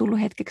on tullut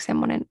hetkeksi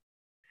semmoinen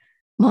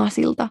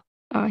maasilta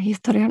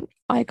historian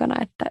aikana,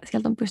 että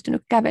sieltä on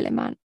pystynyt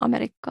kävelemään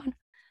Amerikkaan.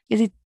 Ja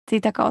sitten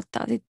sitä kautta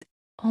on sitten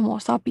homo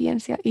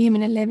sapiens ja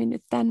ihminen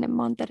levinnyt tänne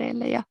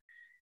mantereelle ja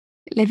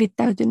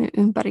levittäytynyt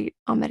ympäri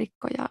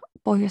Amerikkoja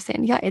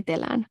pohjoiseen ja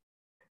etelään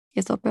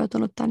ja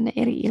sopeutunut tänne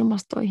eri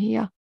ilmastoihin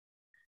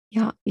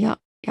ja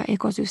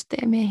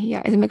ekosysteemeihin.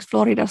 Ja esimerkiksi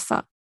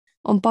Floridassa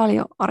on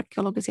paljon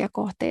arkeologisia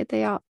kohteita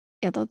ja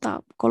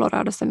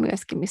Coloradossa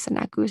myöskin, missä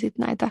näkyy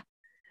sitten näitä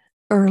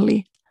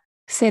early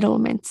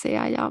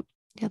settlementseja ja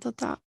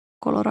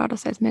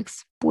Coloradossa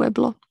esimerkiksi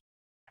Pueblo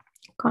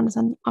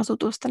kansan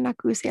asutusta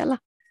näkyy siellä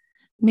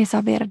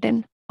Mesa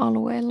Verden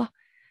alueella.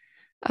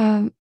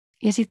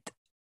 Ja sitten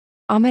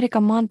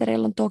Amerikan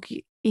mantereella on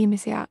toki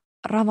ihmisiä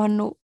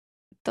ravannut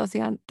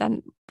tosiaan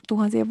tämän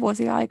tuhansien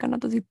vuosien aikana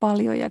tosi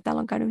paljon ja täällä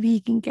on käynyt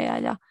viikinkejä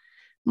ja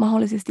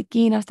mahdollisesti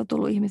Kiinasta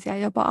tullut ihmisiä,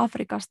 jopa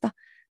Afrikasta.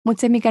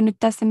 Mutta se, mikä nyt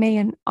tässä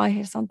meidän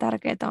aiheessa on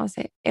tärkeää, on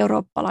se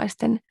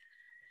eurooppalaisten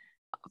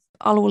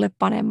alulle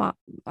panema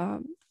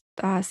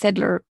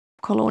settler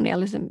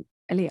colonialism,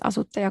 eli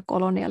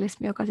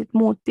asuttajakolonialismi, joka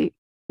sitten muutti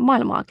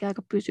maailmaakin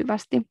aika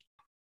pysyvästi.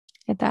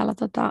 Ja täällä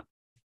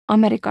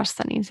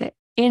Amerikassa niin se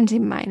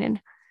ensimmäinen,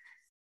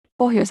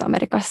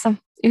 Pohjois-Amerikassa,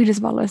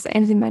 Yhdysvalloissa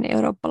ensimmäinen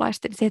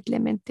eurooppalaisten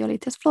settlementti oli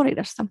itse asiassa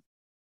Floridassa,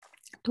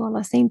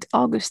 tuolla St.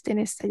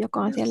 Augustinissa, joka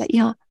on siellä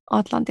ihan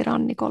Atlantin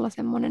rannikolla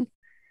semmoinen,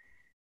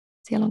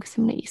 siellä onkin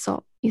semmoinen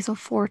iso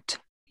fort,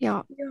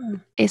 ja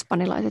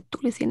espanjalaiset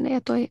tuli sinne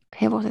ja toi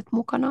hevoset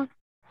mukanaan.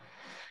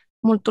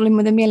 Mulle tuli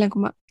muuten mieleen,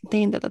 kun mä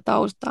tein tätä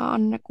taustaa,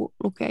 Anne, kun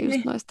lukee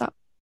just noista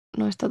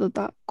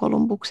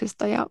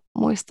Kolumbuksista ja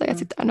muista, ja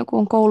sitten aina kun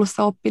on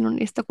koulussa oppinut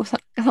niistä, kun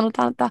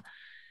sanotaan, että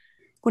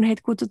kun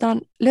heitä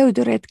kutsutaan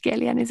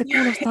löytöretkeilijä, niin se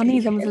kuulostaa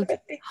niin semmoiselta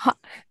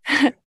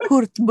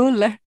Kurt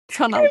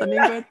Bulle-sanalta,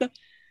 niin kuin,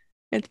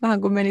 että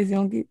vähän kuin menisi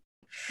johonkin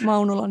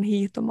Maunulan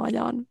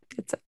hiihtomajaan,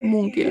 että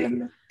munkille.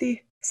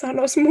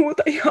 Sanois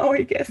muuta ihan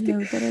oikeasti.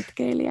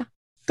 Löytöretkeilijä.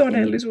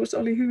 Todellisuus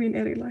oli hyvin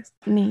erilaista.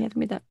 Niin, että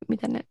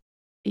mitä ne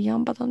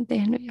jampat on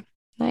tehnyt ja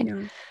näin.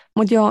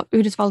 Mutta joo,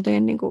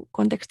 Yhdysvaltojen niin kuin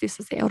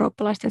kontekstissa se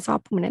eurooppalaisten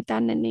saapuminen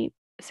tänne, niin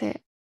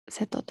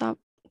se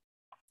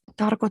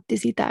tarkoitti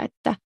sitä,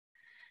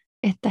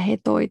 että he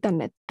toi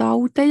tänne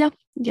tauteja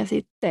ja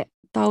sitten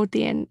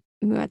tautien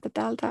myötä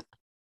täältä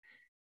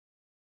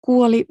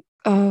kuoli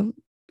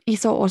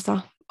iso osa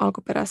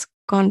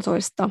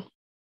alkuperäiskansoista,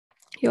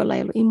 joilla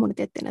ei ollut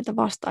immuniteettia näitä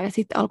vastaan. Ja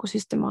sitten alkoi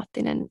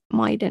systemaattinen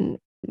maiden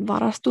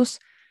varastus,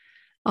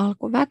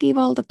 alkoi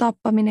väkivalta,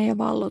 tappaminen ja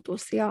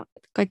valloitus. Ja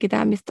kaikki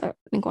tämä, mistä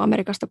niin kuin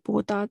Amerikasta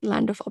puhutaan,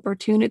 land of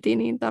opportunity,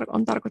 niin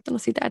on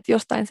tarkoittanut sitä, että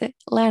jostain se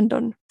land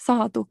on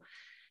saatu.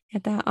 Ja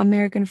tämä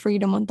American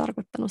freedom on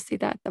tarkoittanut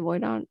sitä, että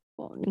voidaan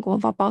niin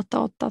kuin vapautta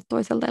ottaa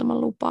toiselta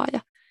ilman lupaa.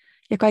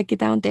 Ja kaikki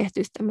tämä on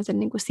tehty tämmöisen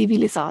niin kuin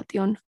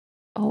sivilisaation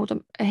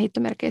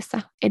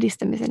heittomerkeissä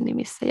edistämisen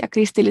nimissä ja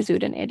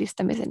kristillisyyden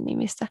edistämisen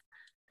nimissä.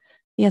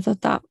 Ja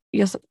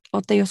jos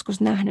olette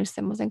joskus nähnyt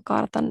semmoisen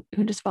kartan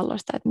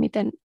Yhdysvalloista, että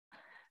miten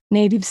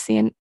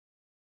nativesien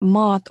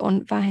maat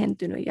on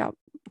vähentynyt ja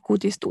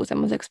kutistuu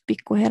semmoiseksi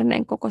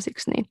pikkuherneen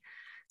kokoisiksi, niin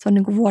se on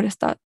niin kuin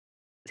vuodesta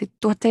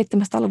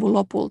 1700-luvun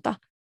lopulta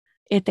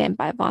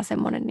eteenpäin vaan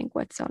semmoinen, niin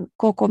kuin, että se on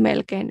koko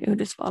melkein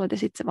Yhdysvallat ja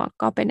sitten se vaan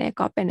kapenee,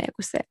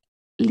 kun se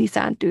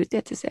lisääntyy,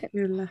 tietysti se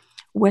Kyllä.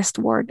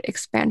 westward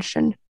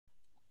expansion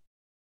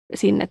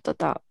sinne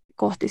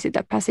kohti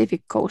sitä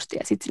Pacific Coastia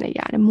ja sitten sinne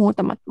jää ne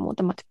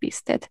muutamat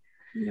pisteet.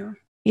 Joo.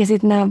 Ja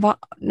sitten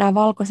nämä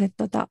valkoiset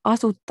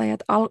asuttajat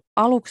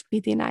aluksi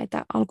piti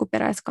näitä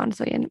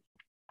alkuperäiskansojen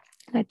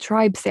näitä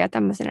tribesia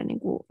tämmöisenä, niin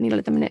kuin, niillä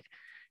oli tämmöinen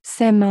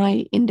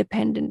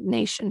semi-independent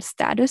nation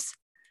status,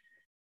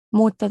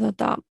 mutta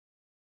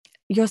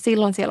jo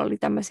silloin siellä oli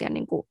tämmöisiä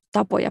niin kuin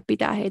tapoja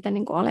pitää heitä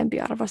niin kuin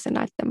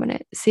alempiarvoisena, että tämmöinen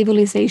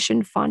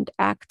Civilization Fund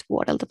Act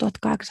vuodelta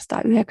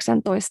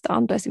 1819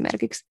 antoi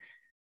esimerkiksi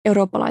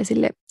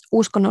eurooppalaisille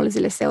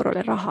uskonnollisille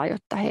seuroille rahaa,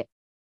 jotta he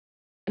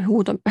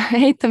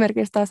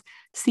heittomerkeissä taas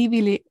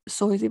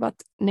sivilisoisivat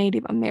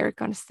Native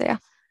Americansia.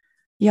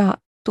 Ja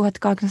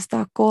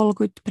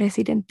 1830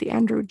 presidentti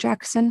Andrew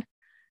Jackson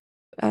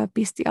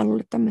pisti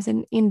alulle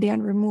tämmöisen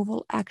Indian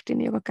Removal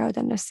Actin, joka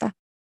käytännössä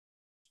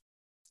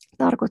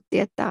tarkoitti,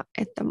 että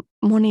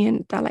monien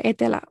täällä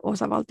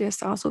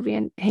eteläosavaltiossa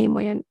asuvien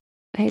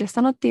heille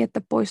sanottiin,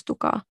 että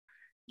poistukaa.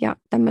 Ja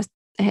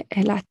he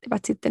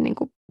lähtivät sitten niin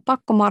kuin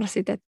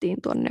pakkomarssitettiin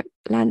tuonne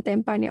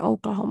länteenpäin ja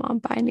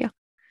Oklahomaan päin ja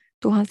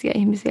tuhansia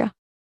ihmisiä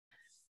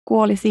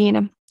kuoli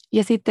siinä.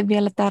 Ja sitten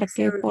vielä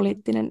tärkeä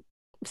poliittinen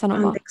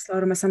sanoma. Anteeksi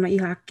Laura, mä sanon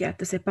ihan äkkiä,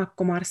 että se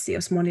pakkomarssi,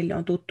 jos monille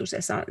on tuttu se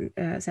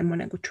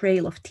semmoinen kuin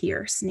Trail of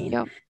Tears, niin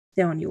joo.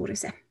 Se on juuri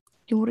se.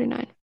 Juuri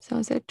näin. Se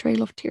on se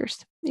Trail of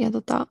Tears. Ja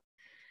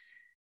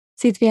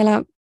sitten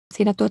vielä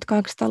siinä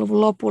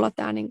 1800-luvun lopulla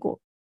tämä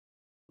niinku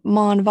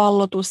maan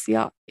vallotus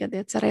ja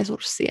tietysti,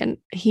 resurssien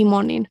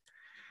himo niin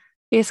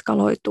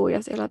eskaloituu.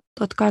 Ja siellä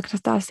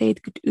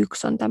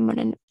 1871 on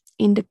tämmöinen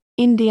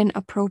Indian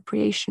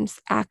Appropriations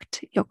Act,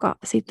 joka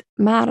sitten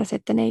määräsi,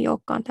 että ne ei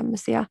olekaan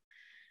tämmöisiä,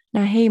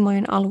 nämä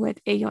heimojen alueet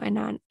ei ole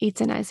enää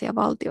itsenäisiä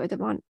valtioita,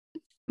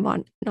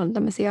 vaan ne on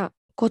tämmöisiä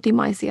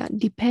kotimaisia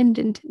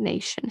dependent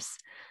nations,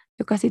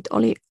 joka sitten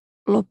oli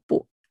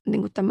loppu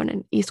niin kuin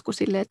tämmöinen isku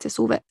sille, että se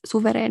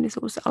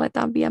suvereenisuus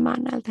aletaan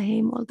viemään näiltä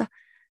heimoilta.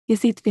 Ja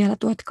sitten vielä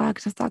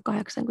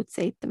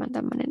 1887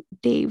 tämmöinen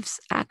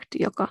Daves Act,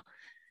 joka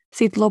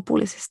sitten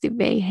lopullisesti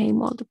vei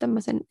heimoilta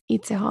tämmöisen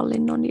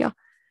itsehallinnon ja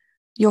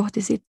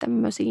johti sitten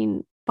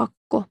tämmöisiin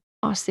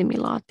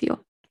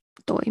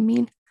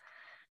pakkoassimilaatiotoimiin.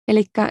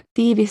 Eli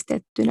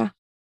tiivistettynä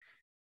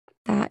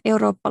tämä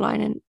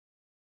eurooppalainen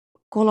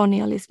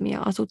kolonialismi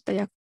ja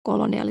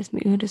asuttajakolonialismi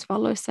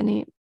Yhdysvalloissa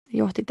niin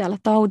johti täällä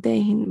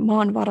tauteihin,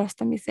 maan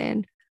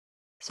varastamiseen,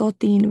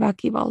 sotiin,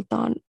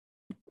 väkivaltaan,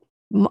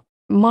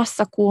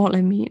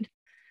 massakuolemiin.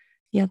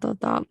 Ja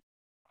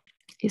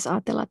jos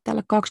ajatellaan, että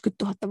täällä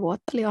 20 000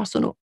 vuotta oli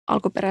asunut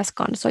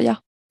alkuperäiskansoja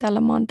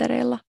tällä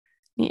mantereella,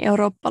 niin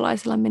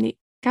eurooppalaisilla meni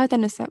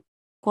käytännössä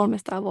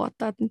 300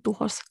 vuotta, että ne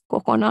tuhos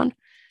kokonaan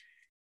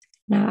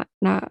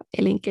nämä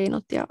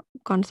elinkeinot ja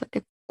kansat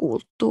ja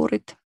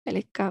kulttuurit.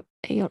 Eli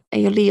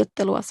ei ole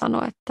liioittelua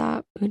sanoa,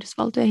 että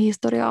Yhdysvaltojen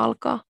historia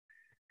alkaa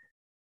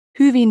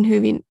hyvin,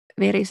 hyvin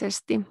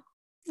verisesti.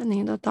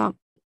 Niin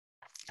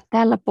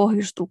tällä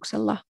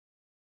pohjustuksella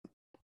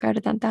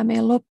käydetään tämä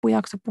meidän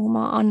loppujakso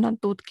puhumaan Annan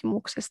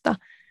tutkimuksesta.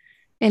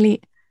 Eli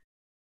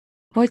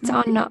voitko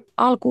Anna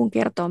alkuun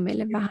kertoa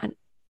meille vähän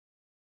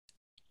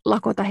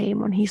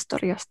Lakota-heimon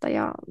historiasta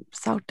ja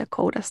South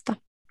Dakotasta?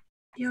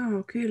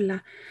 Joo, kyllä.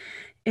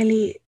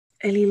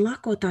 Eli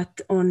Lakotat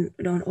on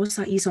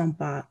osa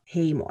isompaa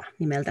heimoa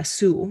nimeltä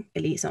Sioux,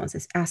 eli se on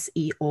siis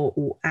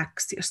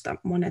S-I-O-U-X, josta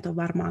monet on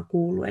varmaan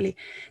kuullut. Eli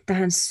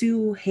tähän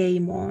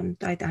Sioux-heimoon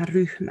tai tähän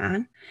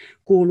ryhmään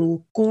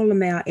kuuluu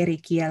 3 eri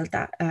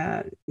kieltä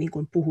niin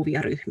kuin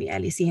puhuvia ryhmiä,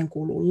 eli siihen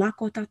kuuluu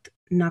Lakotat,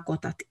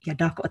 Nakotat ja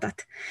Dakotat.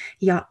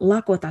 Ja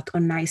Lakotat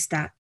on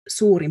näistä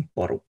suurin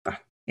porukka,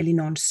 eli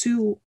ne on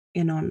Sioux,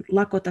 ja ne on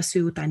Lakota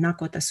Sioux tai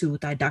Nakota Sioux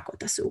tai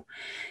Dakota Sioux.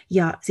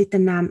 Ja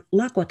sitten nämä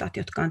Lakotat,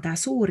 jotka on tämä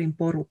suurin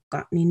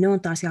porukka, niin ne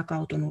on taas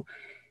jakautunut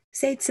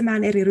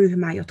 7 eri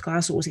ryhmää, jotka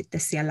asuu sitten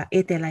siellä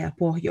Etelä- ja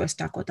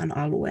Pohjois-Dakotan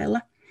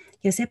alueella.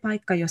 Ja se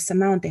paikka, jossa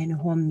mä oon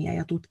tehnyt hommia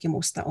ja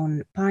tutkimusta,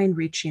 on Pine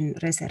Ridgein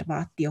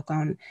reservaatti, joka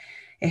on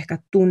ehkä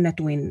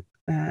tunnetuin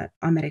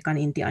Amerikan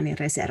intiaanin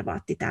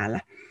reservaatti täällä.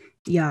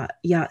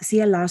 Ja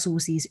siellä asuu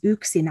siis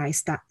yksi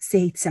näistä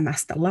 7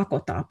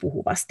 Lakotaa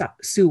puhuvasta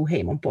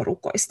Sioux-heimon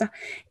porukoista.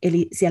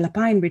 Eli siellä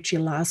Pine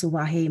Ridgeilla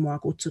asuvaa heimoa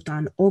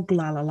kutsutaan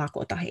Oglala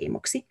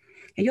Lakota-heimoksi.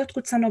 Ja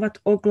jotkut sanovat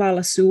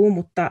Oglala Sioux,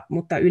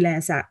 mutta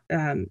yleensä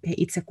he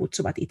itse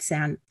kutsuvat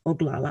itseään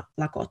Oglala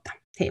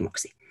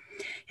Lakota-heimoksi.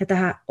 Ja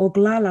tähän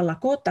Oglala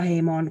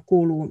Lakota-heimoon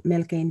kuuluu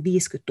melkein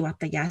 50 000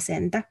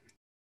 jäsentä.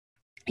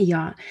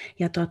 Ja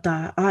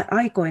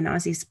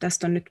aikoinaan, siis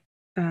tästä on nyt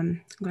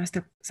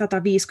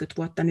 150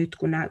 vuotta nyt,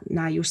 kun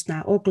nämä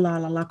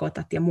Oglala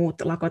Lakotat ja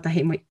muut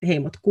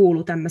Lakota-heimot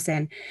kuulu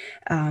tämmöiseen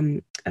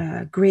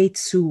Great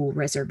Sioux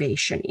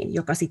Reservationiin,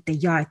 joka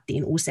sitten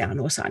jaettiin useaan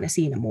osaan, ja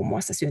siinä muun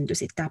muassa syntyi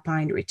sitten tämä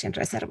Pine Ridgen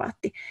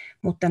reservaatti.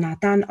 Mutta nämä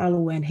tämän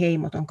alueen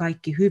heimot on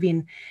kaikki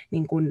hyvin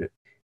niin kuin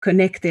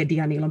connected,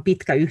 ja niillä on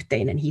pitkä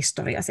yhteinen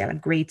historia siellä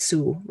Great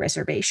Sioux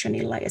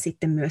Reservationilla, ja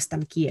sitten myös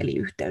tämän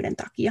kieliyhteyden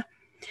takia.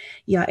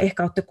 Ja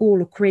ehkä olette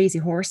kuullut Crazy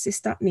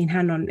Horsesta, niin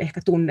hän on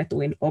ehkä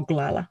tunnetuin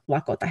Oglala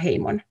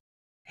Lakota-heimon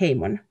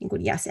niin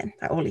kuin jäsen,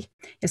 tai oli.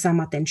 Ja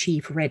samaten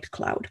Chief Red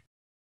Cloud.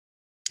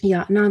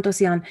 Ja nämä on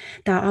tosiaan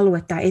tämä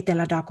alue, tämä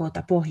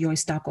Etelä-Dakota,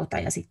 Pohjois-Dakota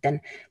ja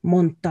sitten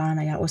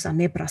Montana ja osa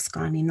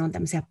Nebraskaa, niin ne on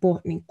tämmöisiä,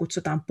 niin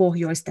kutsutaan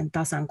pohjoisten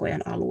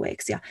tasankojen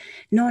alueiksi. Ja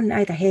ne on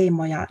näitä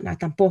heimoja,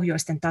 näitä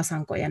pohjoisten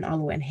tasankojen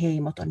alueen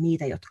heimot on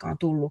niitä, jotka on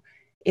tullut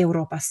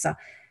Euroopassa.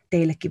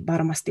 Teillekin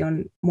varmasti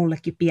on,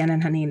 mullekin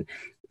pienenä, niin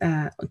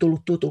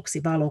tullut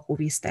tutuksi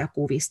valokuvista ja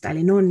kuvista.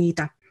 Eli ne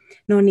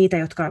on niitä,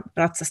 jotka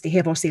ratsasti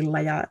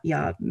hevosilla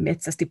ja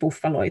metsästi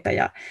buffaloita,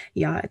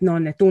 ja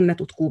ne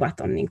tunnetut kuvat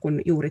on niin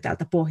kuin juuri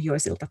täältä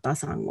pohjoisilta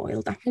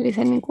tasangoilta. Eli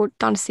se niin kuin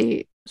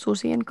tanssii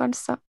susien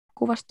kanssa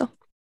kuvasto.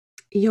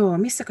 Joo,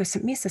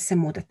 missä se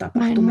muuten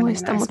tapahtui? Mä en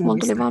muista, mutta mun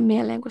tuli vaan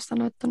mieleen, kun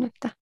sanoit ton,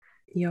 että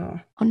Joo.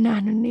 on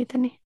nähnyt niitä.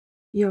 Niin...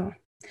 Joo,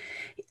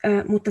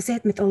 mutta se,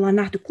 että me ollaan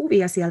nähty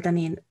kuvia sieltä,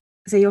 niin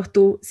se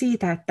johtuu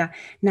siitä, että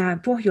nämä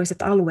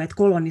pohjoiset alueet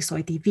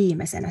kolonisoitiin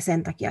viimeisenä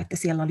sen takia, että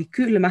siellä oli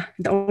kylmä,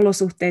 että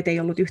olosuhteet ei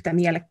ollut yhtä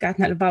mielekkäät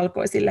näille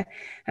valkoisille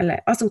näille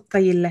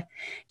asuttajille.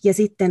 Ja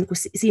sitten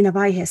siinä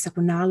vaiheessa,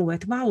 kun nämä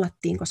alueet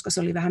vallattiin, koska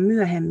se oli vähän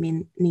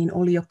myöhemmin, niin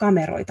oli jo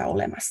kameroita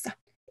olemassa.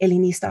 Eli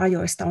niistä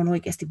ajoista on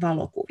oikeasti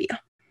valokuvia.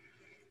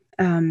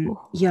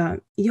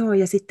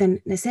 Ja sitten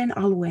ne sen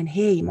alueen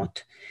heimot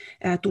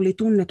tuli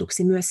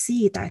tunnetuksi myös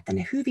siitä, että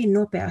ne hyvin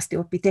nopeasti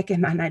oppi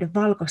tekemään näiden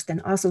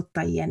valkoisten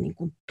asuttajien niin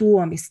kuin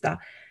tuomista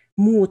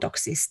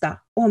muutoksista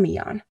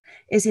omiaan.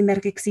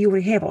 Esimerkiksi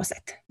juuri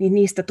hevoset, niin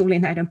niistä tuli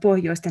näiden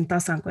pohjoisten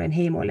tasankojen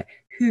heimoille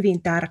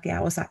hyvin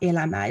tärkeä osa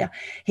elämää, ja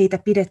heitä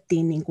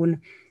pidettiin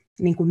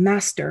niin kuin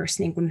masters,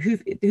 niin kuin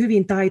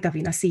hyvin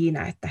taitavina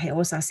siinä, että he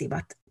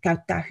osasivat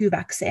käyttää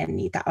hyväkseen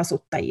niitä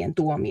asuttajien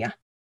tuomia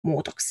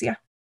muutoksia.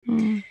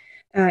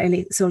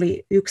 Eli se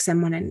oli yksi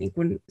semmoinen, niin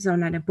kuin, se on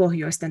näiden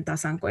pohjoisten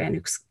tasankojen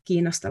yksi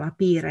kiinnostava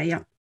piirre.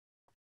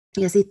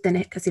 Ja sitten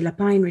ehkä sillä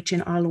Pine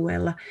Ridgen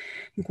alueella,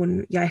 niin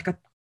kuin, ja ehkä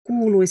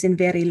kuuluisin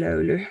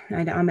verilöyly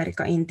näiden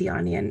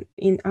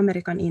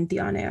Amerikan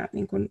intiaaneja,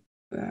 niin kuin,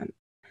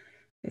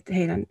 että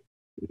heidän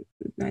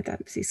näitä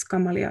siis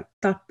kamalia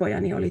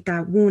tappoja, niin oli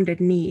tämä Wounded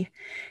Knee,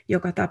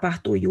 joka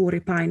tapahtui juuri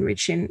Pine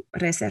Ridgen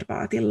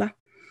reservaatilla.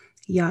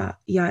 Ja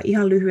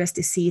ihan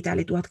lyhyesti siitä,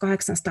 eli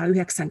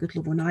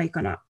 1890-luvun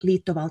aikana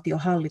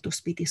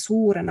liittovaltiohallitus piti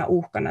suurena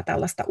uhkana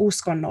tällaista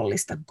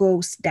uskonnollista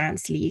Ghost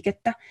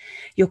Dance-liikettä,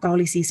 joka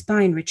oli siis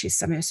Pine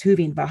Ridgessä myös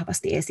hyvin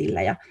vahvasti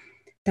esillä. Ja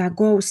tämä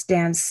Ghost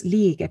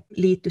Dance-liike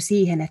liittyi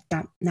siihen,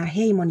 että nämä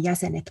heimon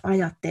jäsenet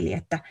ajatteli,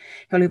 että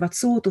he olivat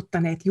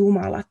suututtaneet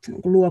jumalat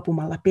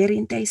luopumalla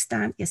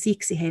perinteistään, ja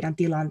siksi heidän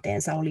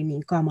tilanteensa oli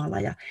niin kamala,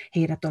 ja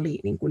heidät oli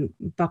niin kuin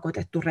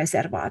pakotettu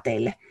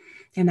reservaateille.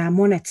 Ja nämä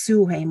monet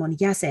Sioux-heimon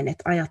jäsenet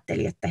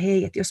ajatteli, että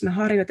hei, että jos me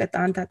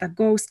harjoitetaan tätä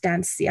ghost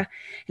dancea,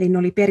 eli ne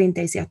oli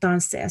perinteisiä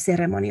tansseja ja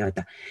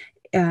seremonioita,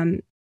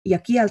 ja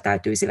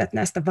kieltäytyisivät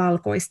näistä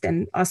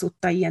valkoisten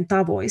asuttajien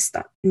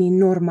tavoista, niin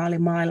normaali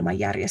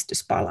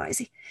maailmanjärjestys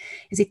palaisi.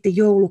 Ja sitten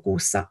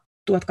joulukuussa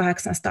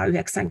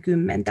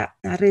 1890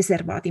 nämä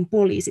reservaatin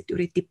poliisit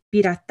yritti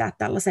pidättää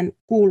tällaisen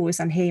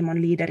kuuluisan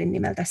heimon liiderin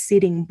nimeltä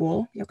Sitting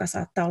Bull, joka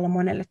saattaa olla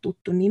monelle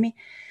tuttu nimi,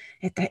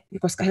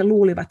 koska he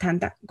luulivat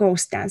häntä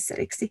ghost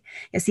danceriksi,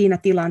 ja siinä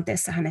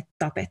tilanteessa hänet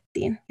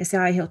tapettiin. Ja se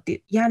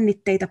aiheutti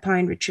jännitteitä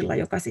Pine Ridgella,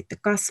 joka sitten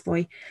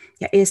kasvoi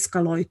ja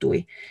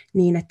eskaloitui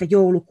niin, että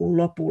joulukuun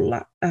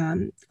lopulla,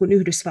 kun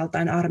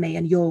Yhdysvaltain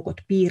armeijan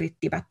joukot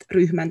piirittivät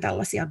ryhmän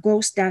tällaisia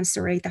ghost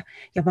dancereita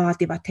ja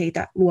vaativat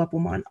heitä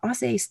luopumaan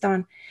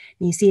aseistaan,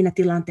 niin siinä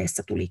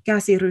tilanteessa tuli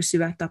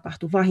käsirysyä,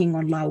 tapahtui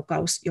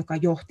vahingonlaukaus, joka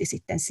johti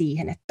sitten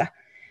siihen, että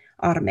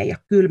armeija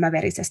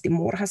kylmäverisesti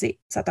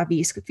murhasi 150-300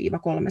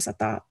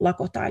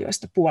 lakotaa,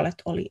 joista puolet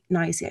oli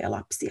naisia ja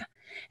lapsia.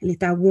 Eli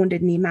tämä Wounded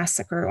Knee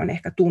Massacre on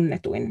ehkä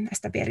tunnetuin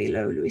näistä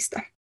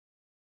verilöylyistä.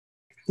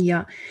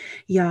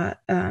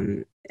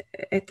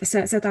 Että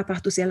se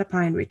tapahtui siellä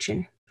Pine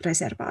Ridgen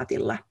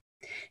reservaatilla.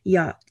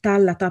 Ja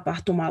tällä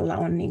tapahtumalla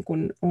on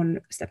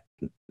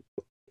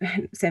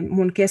se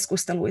mun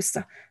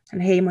keskusteluissa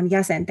heimon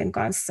jäsenten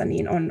kanssa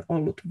niin on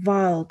ollut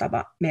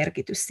valtava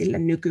merkitys sille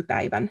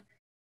nykypäivän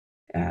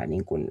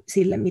niin kuin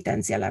sille,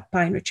 miten siellä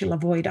Pine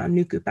Ridgella voidaan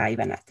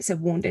nykypäivänä, että se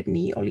Wounded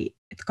Knee oli,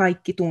 että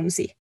kaikki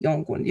tunsi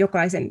jonkun,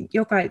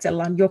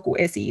 jokaisella on joku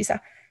esi-isä,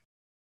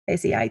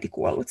 esiäiti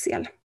kuollut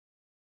siellä.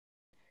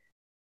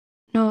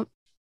 No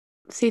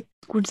sitten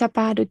kun sä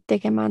päädyit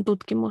tekemään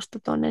tutkimusta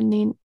tuonne,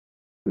 niin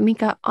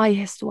mikä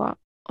aihe sua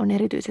on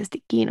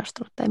erityisesti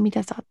kiinnostunut tai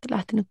mitä sä oot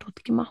lähtenyt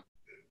tutkimaan?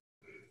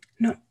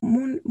 No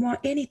mua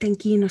eniten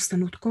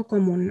kiinnostanut koko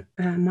mun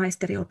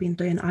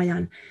maisteriopintojen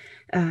ajan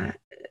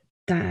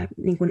tämä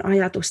niin kuin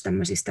ajatus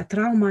tämmöisistä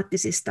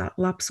traumaattisista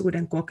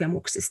lapsuuden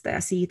kokemuksista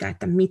ja siitä,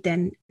 että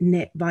miten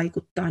ne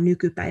vaikuttaa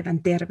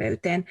nykypäivän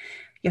terveyteen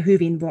ja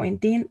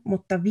hyvinvointiin,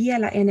 mutta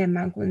vielä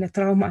enemmän kuin ne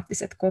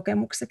traumaattiset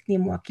kokemukset,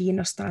 niin mua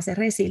kiinnostaa se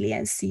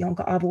resilienssi,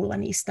 jonka avulla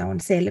niistä on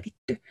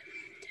selvitty.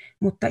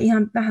 Mutta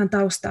ihan vähän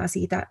taustaa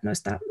siitä,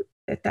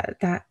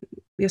 että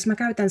jos mä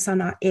käytän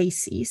sanaa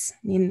ACEs,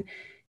 niin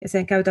ja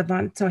sen käytän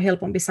vaan, se on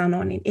helpompi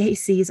sanoa, niin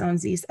ACEs on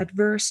siis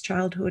Adverse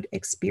Childhood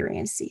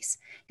Experiences.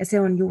 Ja se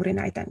on juuri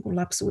näitä niin kuin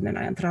lapsuuden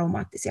ajan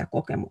traumaattisia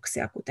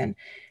kokemuksia, kuten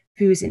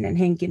fyysinen,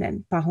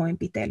 henkinen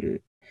pahoinpitely,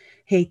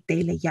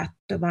 heitteille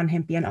jättö,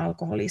 vanhempien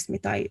alkoholismi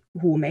tai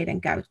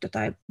huumeiden käyttö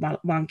tai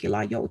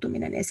vankilaan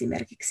joutuminen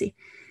esimerkiksi.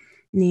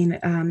 Niin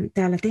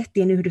täällä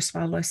tehtiin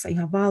Yhdysvalloissa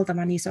ihan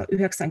valtavan iso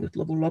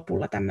 90-luvun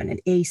lopulla tämmöinen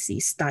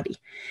AC-study,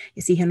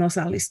 ja siihen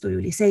osallistui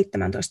yli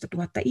 17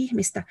 000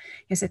 ihmistä,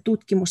 ja se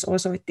tutkimus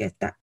osoitti,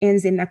 että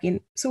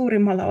ensinnäkin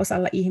suurimmalla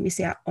osalla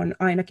ihmisiä on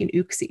ainakin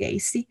yksi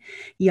AC,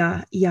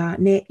 ja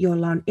ne,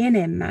 joilla on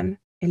enemmän,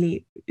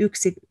 eli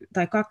 1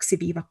 tai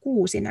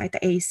 2-6 näitä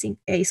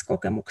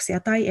ACE-kokemuksia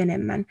tai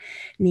enemmän,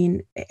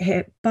 niin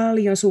he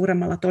paljon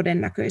suuremmalla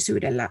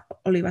todennäköisyydellä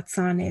olivat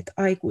saaneet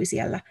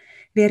aikuisiellä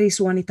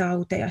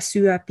verisuonitauteja,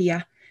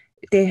 syöpiä,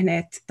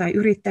 tehneet tai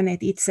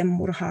yrittäneet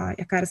itsemurhaa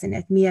ja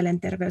kärsineet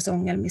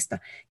mielenterveysongelmista,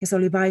 ja se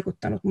oli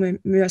vaikuttanut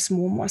myös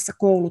muun muassa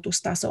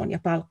koulutustasoon ja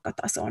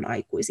palkkatasoon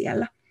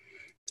aikuisiellä.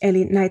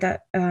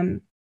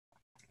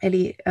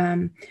 Eli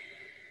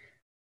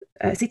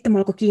sitten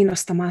alkoi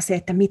kiinnostamaan se,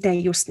 että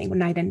miten just niin kuin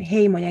näiden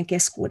heimojen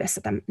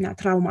keskuudessa nämä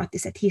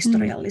traumaattiset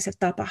historialliset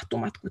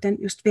tapahtumat, kuten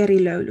just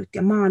verilöylyt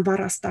ja maan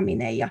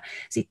varastaminen ja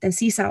sitten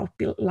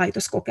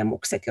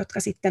sisäoppilaitoskokemukset, jotka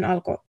sitten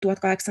alkoi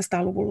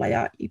 1800-luvulla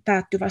ja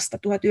päättyi vasta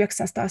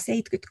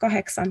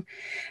 1978,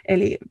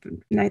 eli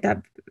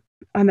näitä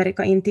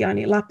Amerikan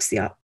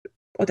intiaanilapsia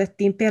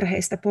otettiin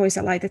perheistä pois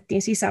ja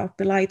laitettiin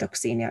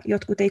sisäoppilaitoksiin, ja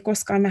jotkut ei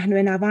koskaan nähnyt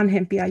enää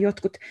vanhempia,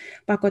 jotkut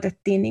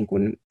pakotettiin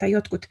tai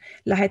jotkut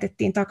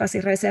lähetettiin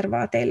takaisin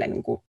reservaateille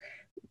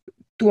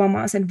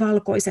tuomaan sen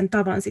valkoisen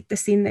tavan sitten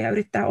sinne ja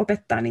yrittää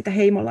opettaa niitä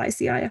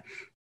heimolaisia.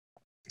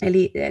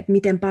 Eli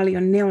miten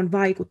paljon ne on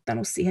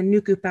vaikuttanut siihen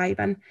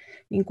nykypäivän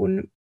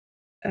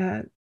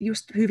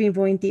just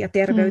hyvinvointiin ja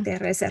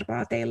terveyteen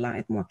reservaateilla.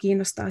 Et mua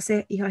kiinnostaa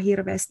se ihan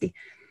hirveästi.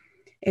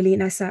 Eli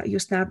näissä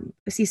just nämä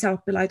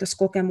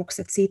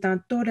sisäoppilaitoskokemukset, siitä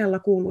on todella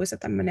kuuluisa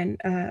tämmöinen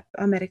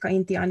Amerikan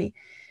intiaani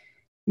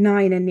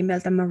nainen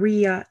nimeltä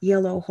Maria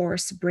Yellow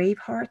Horse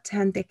Braveheart.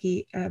 Hän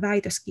teki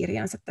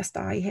väitöskirjansa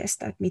tästä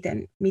aiheesta, että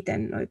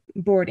miten noi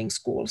boarding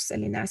schools,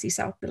 eli nämä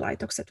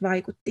sisäoppilaitokset,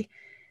 vaikutti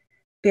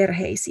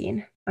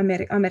perheisiin,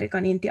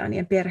 Amerikan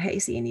intiaanien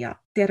perheisiin ja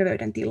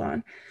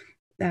terveydentilaan.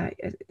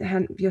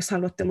 Jos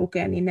haluatte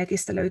lukea, niin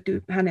netistä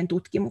löytyy hänen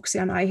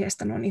tutkimuksiaan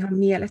aiheesta, ne on ihan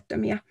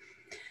mielettömiä.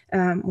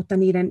 Mutta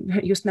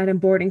näiden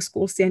boarding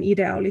schoolsien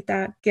idea oli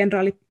tämä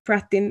kenraali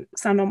Prattin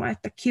sanoma,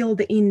 että kill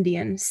the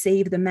Indian,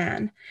 save the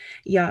man.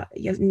 Ja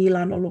niillä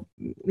on ollut,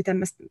 mitä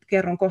mä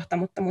kerron kohta,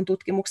 mutta mun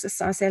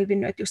tutkimuksessa on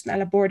selvinnyt, että just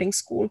näillä boarding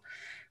school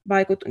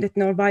että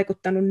ne on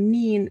vaikuttanut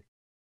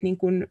niin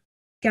kuin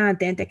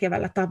käänteen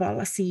tekevällä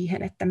tavalla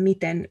siihen, että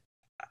miten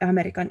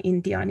Amerikan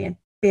intiaanien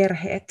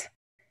perheet,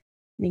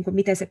 niin kuin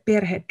miten se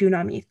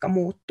perhedynamiikka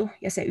muuttui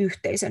ja se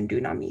yhteisön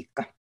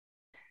dynamiikka.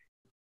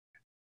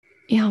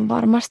 Ihan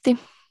varmasti.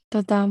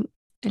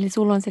 Eli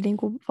sulla on se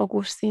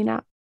fokus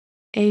siinä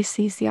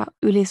ACEs ja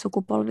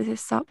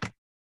ylisukupolvisessa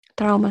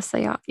traumassa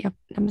ja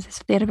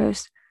tämmöisessä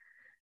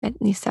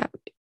niissä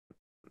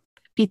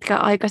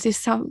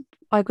pitkäaikaisissa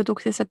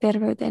vaikutuksissa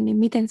terveyteen, niin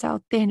miten sä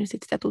oot tehnyt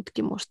sitä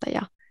tutkimusta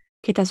ja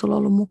ketä sulla on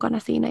ollut mukana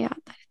siinä ja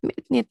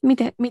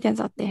miten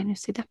sä oot tehnyt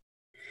sitä?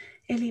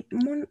 Eli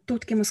mun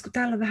tutkimus, kun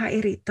täällä on vähän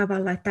eri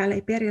tavalla, että täällä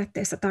ei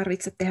periaatteessa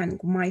tarvitse tehdä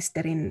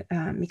maisterin,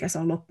 mikä se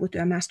on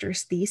lopputyö,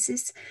 master's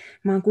thesis.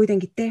 Mä oon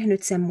kuitenkin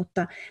tehnyt sen,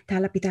 mutta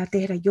täällä pitää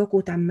tehdä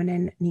joku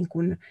tämmöinen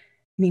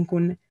niin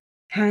kuin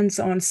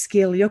hands-on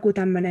skill, joku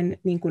tämmöinen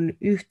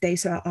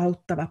yhteisöä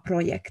auttava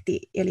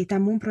projekti. Eli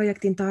tämän mun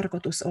projektin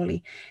tarkoitus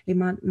oli, eli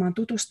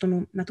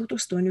mä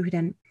tutustuin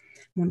yhden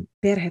mun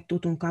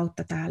perhetutun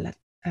kautta täällä.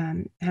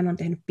 Hän on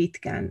tehnyt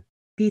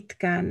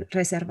pitkään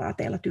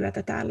reservaateilla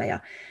työtä täällä, ja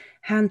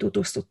hän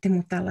tutustutti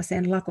mut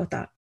tällaiseen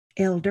Lakota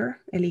elder,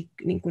 eli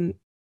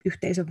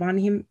yhteisön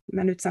vanhin,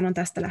 mä nyt sanon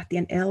tästä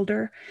lähtien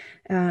elder,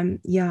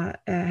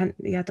 hän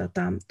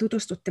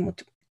tutustutti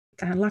mut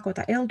tähän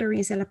Lakota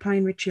elderiin siellä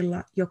Pine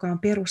Ridgella, joka on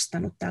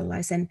perustanut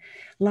tällaisen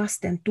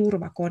lasten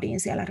turvakodin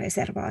siellä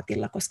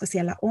reservaatilla, koska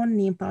siellä on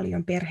niin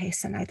paljon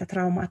perheissä näitä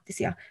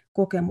traumaattisia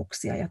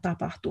kokemuksia ja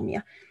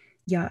tapahtumia.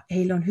 Ja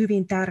heille on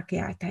hyvin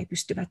tärkeää, että he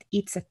pystyvät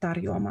itse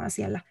tarjoamaan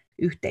siellä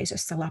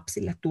yhteisössä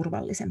lapsille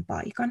turvallisen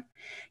paikan.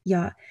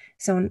 Ja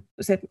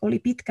se oli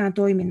pitkään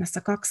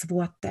toiminnassa 2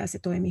 vuotta, ja se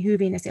toimi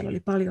hyvin, ja siellä oli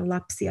paljon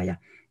lapsia,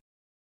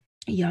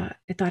 ja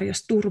ne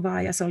tarjosi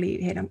turvaa, ja se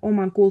oli heidän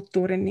oman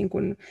kulttuurin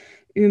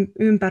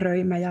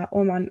ympäröimä ja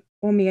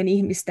omien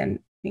ihmisten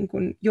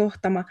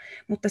johtama,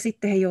 mutta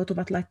sitten he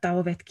joutuvat laittamaan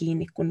ovet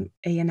kiinni, kun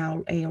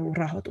ei ollut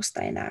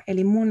rahoitusta enää.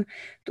 Eli mun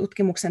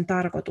tutkimuksen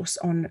tarkoitus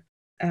on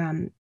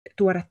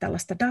tuoda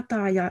tällaista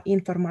dataa ja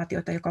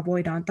informaatiota, joka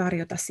voidaan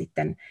tarjota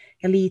sitten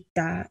ja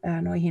liittää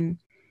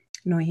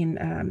noihin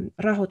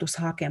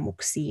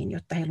rahoitushakemuksiin,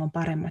 jotta heillä on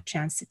paremmat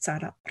chanssit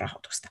saada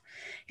rahoitusta.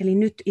 Eli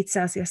nyt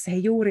itse asiassa he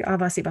juuri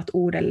avasivat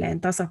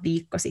uudelleen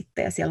tasaviikko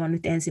sitten, ja siellä on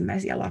nyt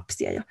ensimmäisiä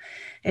lapsia jo.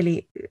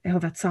 Eli he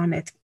ovat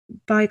saaneet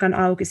paikan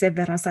auki, sen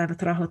verran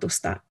saivat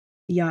rahoitusta,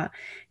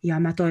 ja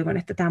mä toivon,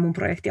 että tämä mun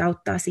projekti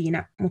auttaa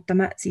siinä. Mutta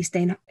mä siis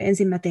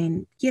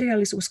tein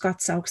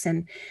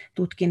kirjallisuuskatsauksen,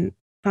 tutkin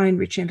Pine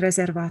Ridgen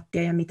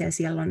reservaattia ja miten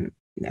siellä on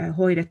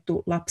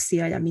hoidettu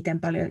lapsia ja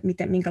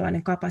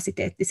minkälainen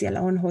kapasiteetti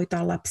siellä on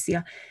hoitaa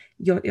lapsia,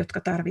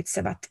 jotka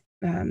tarvitsevat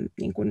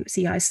niin kuin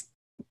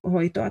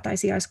sijaishoitoa tai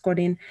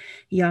sijaiskodin.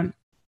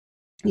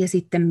 Ja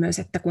sitten myös,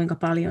 että kuinka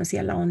paljon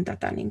siellä on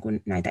niin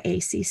kuin näitä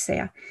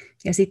ACEja.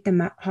 Ja sitten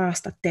mä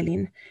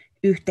haastattelin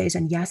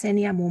yhteisön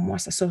jäseniä, muun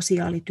muassa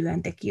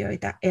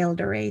sosiaalityöntekijöitä,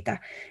 eldereitä,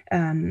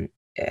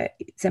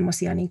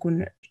 semmoisia niin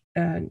kuin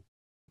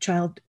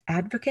child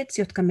advocates,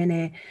 jotka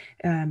menee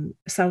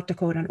South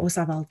Dakotan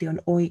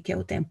osavaltion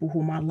oikeuteen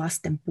puhumaan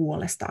lasten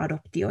puolesta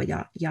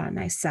ja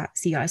näissä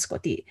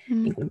sijaiskoti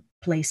niin kuin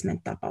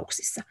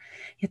placement-tapauksissa.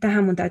 Ja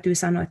tähän mun täytyy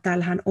sanoa, että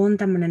täällähän on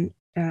tämmöinen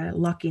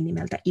laki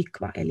nimeltä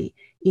ICWA, eli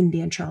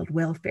Indian Child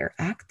Welfare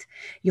Act,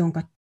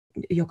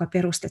 joka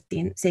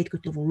perustettiin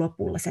 70-luvun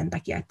lopulla sen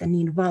takia, että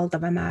niin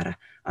valtava määrä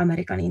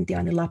Amerikan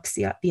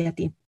intiaanilapsia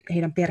vietiin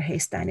heidän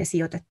perheistään ja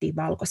sijoitettiin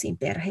valkoisiin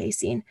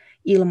perheisiin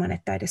ilman,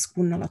 että edes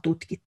kunnolla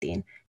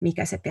tutkittiin,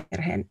 mikä se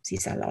perheen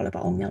sisällä oleva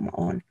ongelma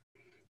on.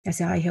 Ja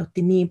se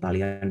aiheutti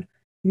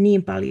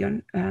niin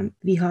paljon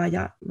vihaa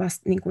ja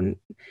niin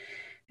kuin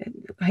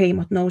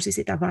heimot nousi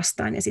sitä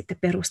vastaan ja sitten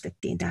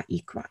perustettiin tämä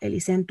ICWA. Eli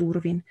sen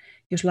turvin,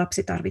 jos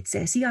lapsi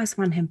tarvitsee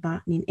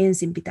sijaisvanhempaa, niin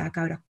ensin pitää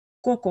käydä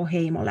koko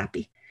heimo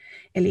läpi.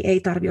 Eli ei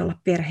tarvitse olla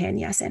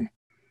perheenjäsen,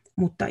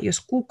 mutta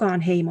jos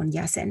kukaan heimon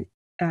jäsen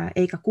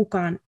eikä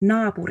kukaan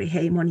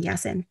naapuriheimon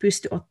jäsen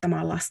pysty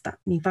ottamaan lasta,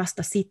 niin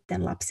vasta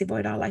sitten lapsi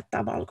voidaan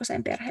laittaa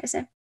valkoiseen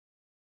perheeseen.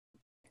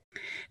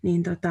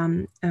 Niin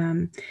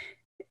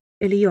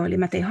eli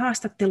mä tein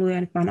haastatteluja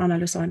ja nyt mä oon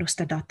analysoinut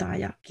sitä dataa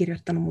ja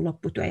kirjoittanut mun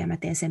lopputyö ja mä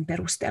teen sen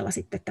perusteella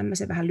sitten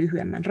tämmöisen vähän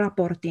lyhyemmän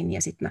raportin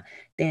ja sitten mä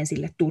teen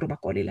sille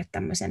turvakodille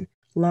tämmöisen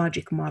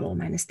logic model.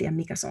 Mä en tiedä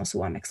mikä se on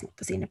suomeksi,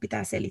 mutta siinä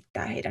pitää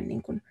selittää heidän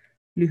niin kuin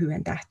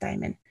lyhyen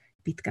tähtäimen,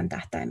 pitkän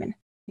tähtäimen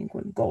niin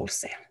kuin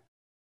goalseja.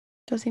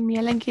 Tosi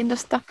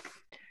mielenkiintoista.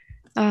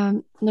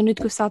 No nyt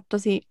kun sä oot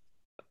tosi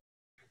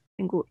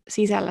niin kuin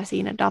sisällä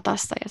siinä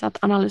datassa ja sä oot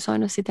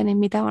analysoinut sitä, niin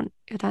mitä on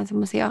jotain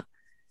semmoisia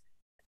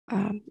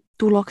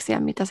tuloksia,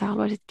 mitä sä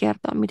haluaisit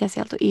kertoa, mitä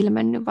sieltä on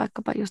ilmennyt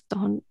vaikkapa just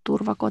tuohon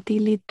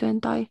turvakotiin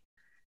liittyen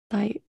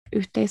tai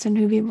yhteisön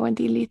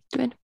hyvinvointiin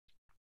liittyen?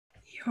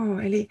 Joo,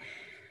 eli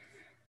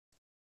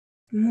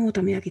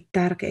muutamiakin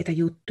tärkeitä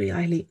juttuja.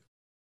 Eli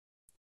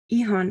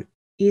ihan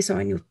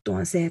isoin juttu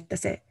on se, että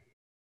se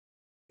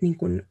niin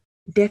kuin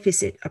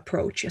deficit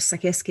approach, jossa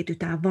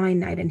keskitytään vain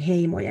näiden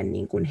heimojen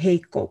niin kuin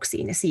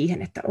heikkouksiin ja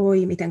siihen, että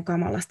oi, miten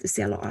kamalasti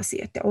siellä on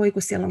asiat ja oi,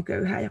 kun siellä on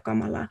köyhää ja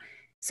kamalaa.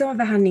 Se on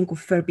vähän niin kuin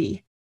phobia,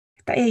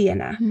 että ei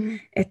enää.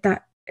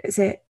 Että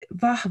se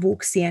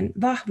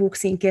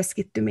vahvuuksiin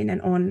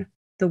keskittyminen on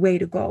the way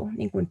to go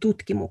niin kuin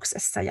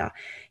tutkimuksessa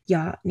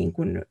ja niin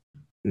kuin,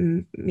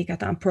 mikä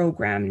tämä on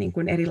program, niin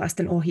kuin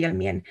erilaisten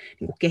ohjelmien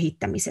niin kuin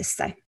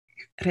kehittämisessä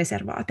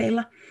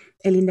reservaateilla.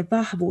 Eli ne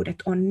vahvuudet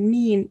on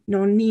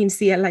niin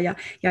siellä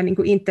ja niin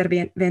kuin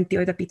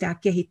interventioita pitää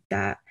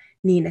kehittää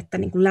niin, että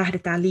niin kuin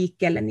lähdetään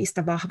liikkeelle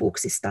niistä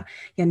vahvuuksista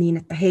ja niin,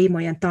 että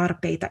heimojen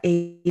tarpeita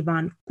ei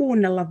vaan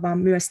kuunnella, vaan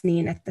myös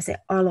niin, että se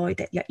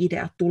aloite ja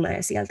idea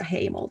tulee sieltä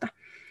heimolta.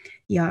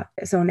 Ja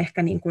se on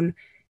ehkä niin kuin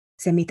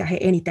se, mitä he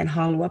eniten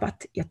haluavat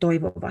ja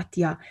toivovat.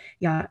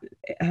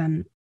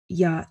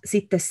 Ja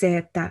sitten se,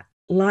 että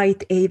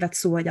lait eivät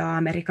suojaa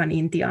Amerikan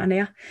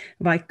intiaaneja,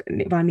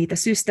 vaan niitä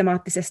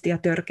systemaattisesti ja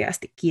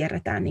törkeästi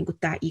kierretään, niin kuin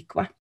tämä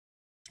ICWA.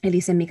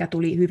 Eli se, mikä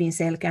tuli hyvin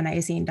selkeänä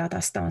esiin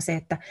datasta, on se,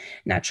 että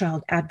nämä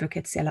child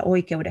advocates siellä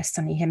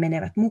oikeudessa, niin he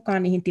menevät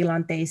mukaan niihin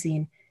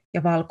tilanteisiin,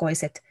 ja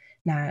valkoiset,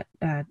 nämä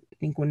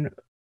niin kuin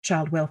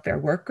child welfare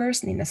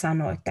workers, niin ne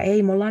sanoo, että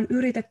ei, me ollaan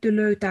yritetty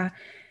löytää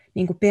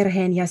niin kuin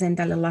perheenjäsen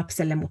tälle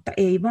lapselle, mutta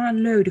ei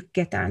vaan löydy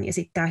ketään. Ja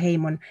sitten tämä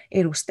heimon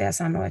edustaja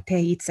sanoi, että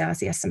hei, itse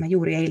asiassa mä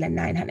juuri eilen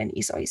näin hänen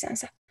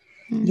isoisänsä.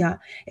 Ja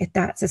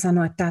että se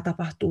sanoi, että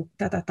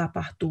tätä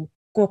tapahtuu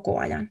koko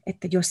ajan,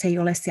 että jos he ei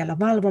ole siellä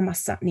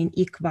valvomassa, niin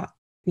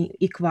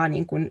ICWA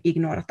niin kuin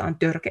ignorataan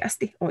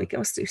törkeästi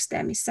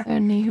oikeussysteemissä. Se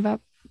on niin hyvä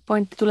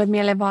pointti. Tulee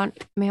mieleen vaan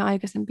meidän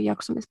aikaisempi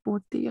jakso, missä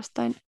puhuttiin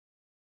jostain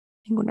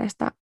niin kuin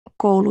näistä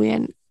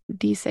koulujen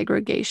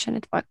desegregation,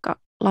 että vaikka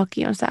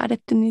laki on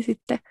säädetty, niin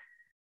sitten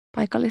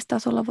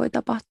paikallistasolla voi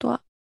tapahtua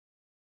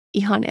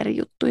ihan eri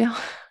juttuja.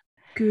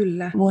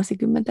 Kyllä.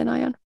 Vuosikymmenten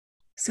ajan.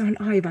 Se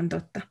on aivan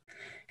totta.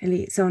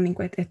 Eli se on niin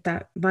kuin,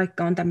 että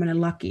vaikka on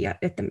tämmöinen laki,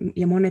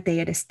 ja monet ei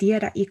edes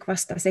tiedä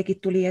ICWasta, sekin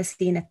tuli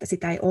esiin, että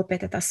sitä ei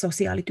opeteta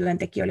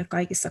sosiaalityöntekijöille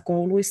kaikissa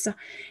kouluissa,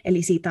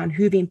 eli siitä on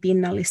hyvin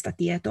pinnallista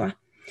tietoa.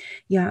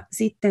 Ja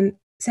sitten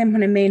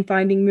semmoinen main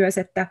finding myös,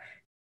 että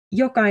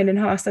jokainen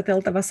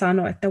haastateltava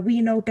sanoo, että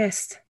we know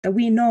best, että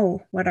we know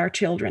what our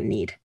children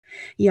need.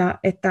 Ja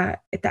että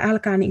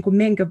älkää niin kuin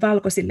menkö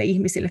valkoisille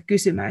ihmisille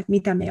kysymään, että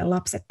mitä meidän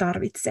lapset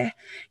tarvitsee.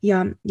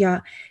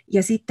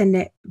 Ja sitten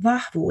ne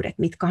vahvuudet,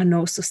 mitkä on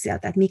noussut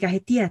sieltä, että mikä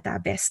he tietää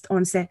best,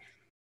 on se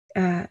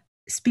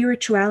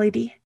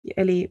spirituality,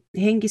 eli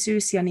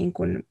henkisyys ja, niin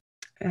kuin,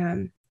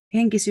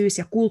 henkisyys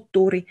ja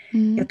kulttuuri.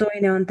 Ja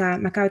toinen on tämä,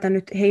 mä käytän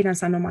nyt heidän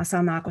sanomaa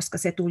sanaa, koska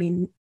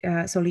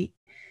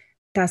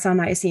tämä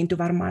sana esiintyi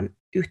varmaan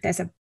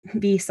yhteensä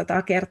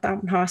 500 kertaa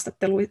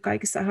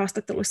kaikissa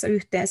haastatteluissa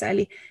yhteensä,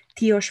 eli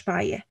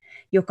Tiospaye,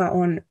 joka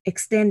on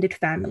extended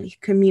family,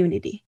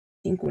 community,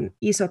 niin kuin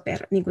iso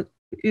niin kuin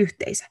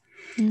yhteisö.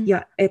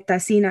 Ja että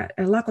siinä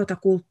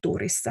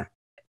Lakota-kulttuurissa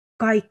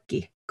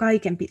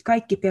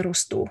kaikki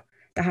perustuu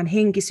tähän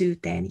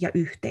henkisyyteen ja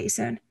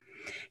yhteisöön.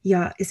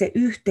 Ja se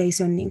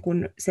yhteisön, niin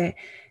kuin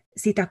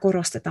sitä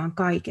korostetaan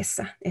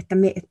kaikessa, että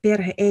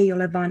perhe ei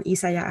ole vain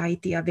isä ja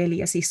äiti ja veli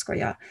ja sisko,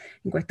 ja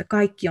niin kuin, että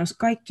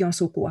kaikki on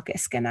sukua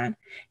keskenään.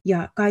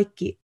 Ja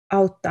kaikki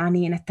auttaa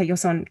niin, että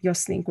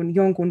jos niin kuin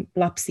jonkun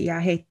lapsi jää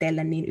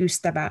heitteelle, niin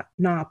ystävä,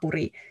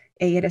 naapuri,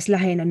 ei edes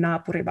läheinen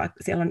naapuri,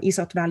 vaikka siellä on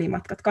isot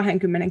välimatkat,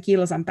 20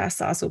 kilsan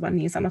päässä asuva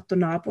niin sanottu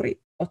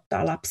naapuri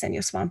ottaa lapsen,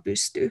 jos vaan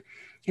pystyy.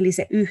 Eli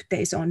se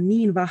yhteisö on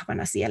niin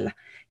vahvana siellä.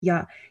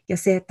 Ja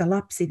se, että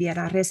lapsi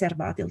viedään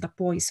reservaatilta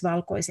pois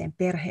valkoiseen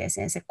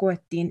perheeseen, se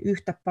koettiin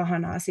yhtä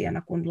pahana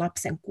asiana kuin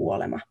lapsen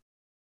kuolema.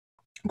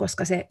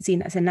 Koska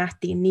se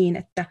nähtiin niin,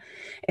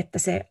 että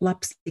se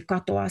lapsi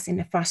katoaa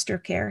sinne foster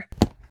care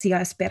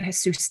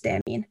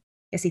sijaisperhesysteemiin,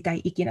 ja sitä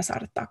ei ikinä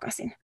saada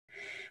takaisin.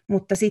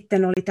 Mutta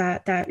sitten oli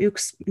tämä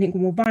yksi niin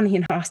kuin mun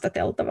vanhin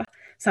haastateltava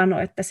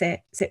sanoi, että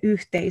se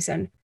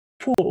yhteisön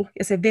pull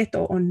ja se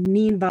veto on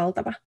niin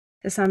valtava.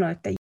 Se sanoi,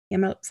 ja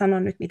mä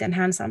sanon nyt, miten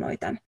hän sanoi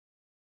tämän,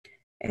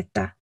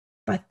 että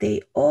but they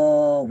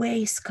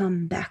always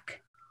come back.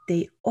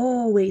 They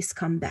always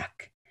come back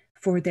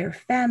for their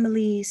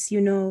families,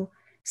 you know,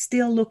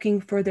 still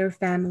looking for their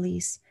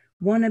families,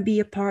 wanna be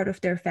a part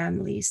of their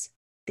families.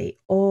 They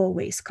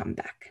always come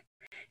back.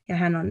 Ja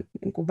hän on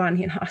niin kuin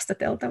vanhin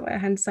haastateltava, ja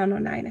hän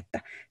sanoi näin, että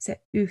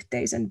se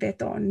yhteisön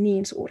veto on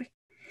niin suuri.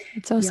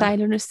 Se on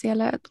säilynyt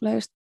siellä, ja tulee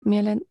just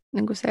mieleen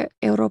niin kuin se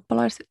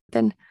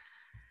eurooppalaisten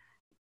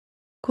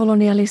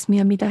kolonialismi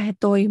ja mitä he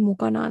toi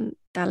mukanaan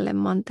tälle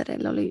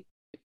mantereelle oli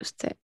just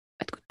se,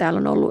 että kun täällä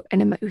on ollut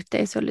enemmän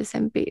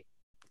yhteisöllisempi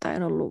tai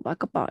on ollut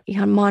vaikkapa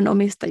ihan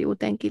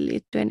maanomistajuuteenkin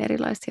liittyen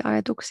erilaisia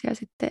ajatuksia,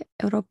 sitten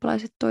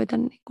eurooppalaiset toi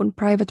tämän niin kuin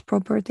private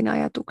propertyn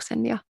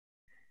ajatuksen ja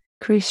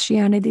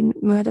Christianityn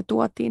myötä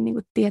tuotiin niin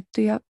kuin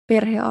tiettyjä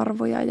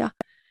perhearvoja ja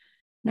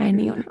näin,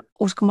 niin on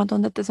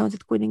uskomatonta, että se on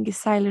sitten kuitenkin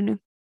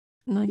säilynyt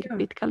noinkin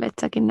pitkälle,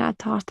 että säkin näet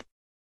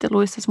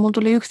haastatteluissa. Mulla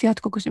tuli yksi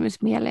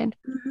jatkokysymys mieleen,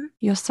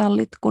 jos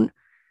sallit, kun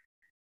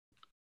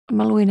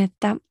mä luin,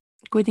 että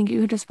kuitenkin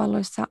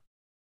Yhdysvalloissa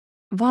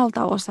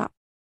valtaosa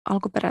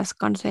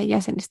alkuperäiskansojen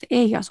jäsenistä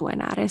ei asu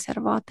enää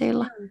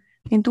reservaateilla.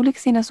 Niin tuliko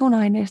siinä sun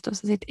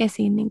aineistossa sit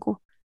esiin, niin kuin,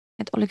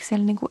 että oliko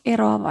siellä niin kuin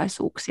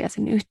eroavaisuuksia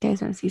sen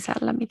yhteisön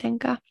sisällä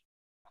mitenkään?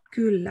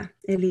 Kyllä,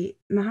 eli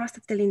mä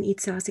haastattelin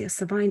itse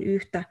asiassa vain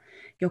yhtä,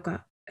 joka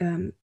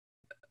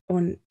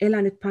on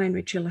elänyt Pine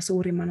Ridgella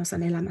suurimman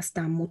osan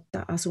elämästään,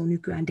 mutta asuu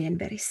nykyään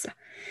Denverissä.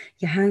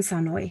 Ja hän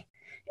sanoi,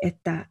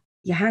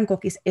 ja hän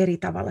kokisi eri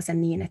tavalla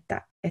sen niin,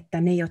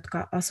 että ne,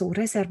 jotka asuu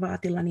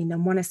reservaatilla, niin ne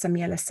on monessa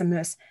mielessä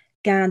myös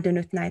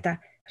kääntynyt näitä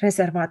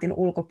reservaatin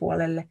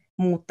ulkopuolelle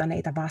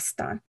muuttaneita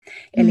vastaan.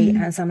 Eli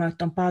hän sanoi,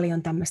 että on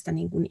paljon tämmöistä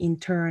niin kuin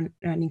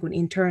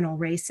internal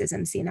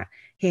racism siinä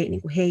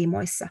niin kuin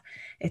heimoissa.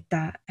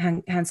 Että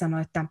hän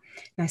sanoi, että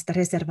näistä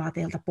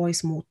reservaateilta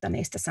pois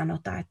muuttaneista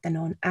sanotaan, että ne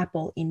on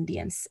Apple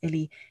Indians,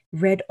 eli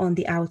red on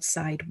the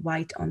outside,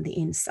 white on the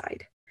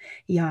inside.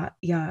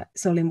 Ja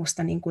se oli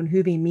musta niin kuin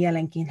hyvin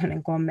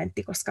mielenkiintoinen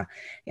kommentti,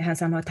 ja hän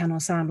sanoi, että hän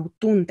on saanut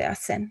tuntea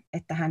sen,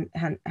 että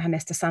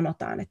hänestä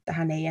sanotaan, että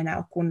hän ei enää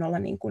ole kunnolla,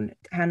 niin kuin,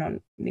 hän on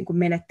niin kuin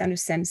menettänyt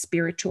sen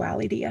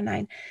spirituality ja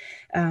näin.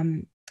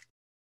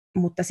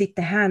 Mutta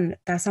sitten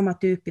tämä sama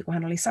tyyppi, kun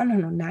hän oli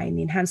sanonut näin,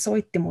 niin hän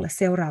soitti mulle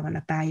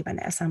seuraavana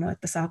päivänä ja sanoi,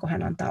 että saako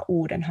hän antaa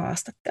uuden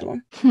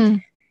haastattelun.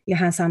 Ja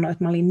hän sanoi,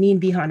 että mä olin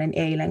niin vihainen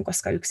eilen,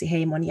 koska yksi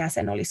heimon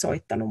jäsen oli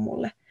soittanut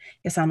mulle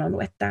ja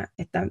sanonut,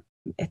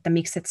 että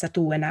miksi et sä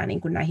tuu enää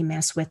niin kuin näihin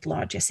meidän sweat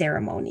lodge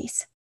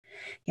ceremonies.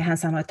 Ja hän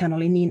sanoi, että hän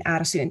oli niin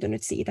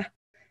ärsyyntynyt siitä,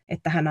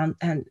 että hän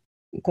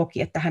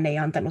koki, että hän ei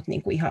antanut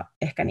niin kuin ihan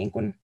ehkä niin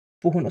kuin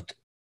puhunut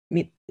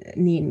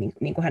niin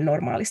kuin hän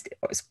normaalisti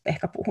olisi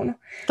ehkä puhunut.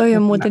 Toi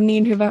on muuten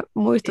niin hyvä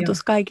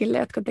muistutus kaikille,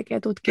 jotka tekee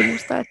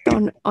tutkimusta, että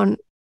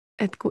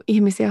että kun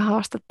ihmisiä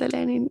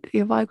haastattelee, niin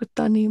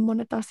vaikuttaa niin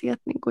monet asiat,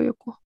 niin kuin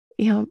joku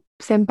ihan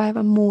sen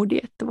päivän moodi,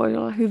 että voi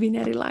olla hyvin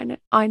erilainen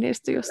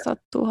aineisto, jos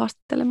sattuu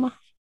haastattelemaan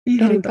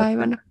eri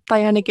päivänä.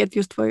 Tai ainakin, että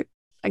just voi,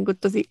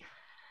 tosi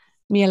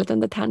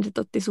mieletöntä, että hän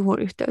sitten otti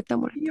suhun yhteyttä,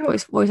 mutta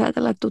voisi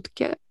ajatella, että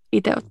tutkija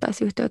itse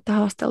ottaisi yhteyttä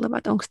haasteltavaa,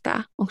 että onko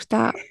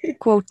tämä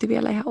quote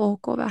vielä ihan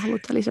ok, vai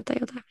haluatko lisätä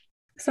jotain?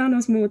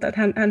 Sanois muuta,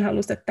 että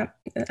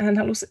hän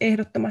halusi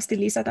ehdottomasti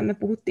lisätä. Me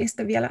puhuttiin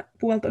sitten vielä 1,5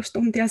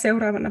 tuntia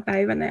seuraavana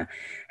päivänä, ja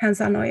hän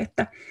sanoi,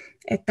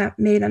 että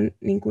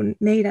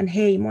meidän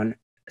heimon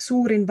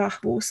suurin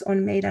vahvuus on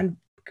meidän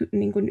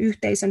niin kuin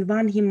yhteisön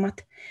vanhimmat,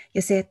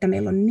 ja se, että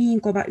meillä on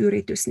niin kova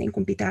yritys niin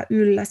kuin pitää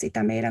yllä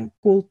sitä meidän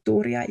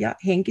kulttuuria ja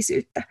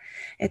henkisyyttä,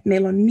 että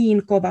meillä on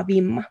niin kova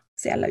vimma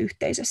siellä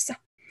yhteisössä.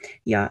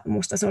 Ja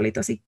musta se oli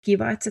tosi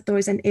kiva, että se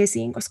toi sen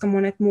esiin, koska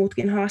monet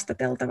muutkin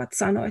haastateltavat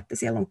sanoi, että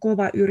siellä on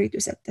kova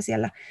yritys, että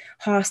siellä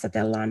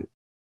haastatellaan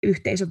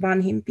yhteisön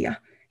vanhimpia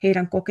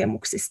heidän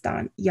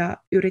kokemuksistaan ja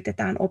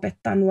yritetään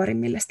opettaa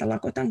nuorimmille sitä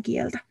Lakotan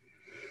kieltä.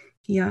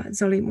 Ja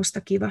se oli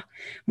musta kiva.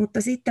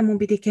 Mutta sitten mun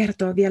piti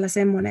kertoa vielä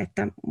semmoinen,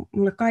 että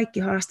mulle kaikki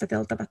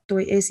haastateltavat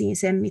toi esiin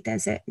sen, miten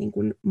se niin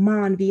kuin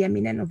maan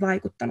vieminen on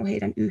vaikuttanut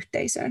heidän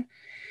yhteisöön.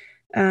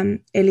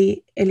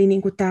 Eli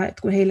niin kuin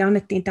kun heille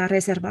annettiin tämä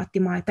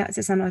reservaattimaa,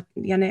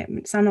 ja ne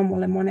sanoi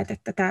mulle monet,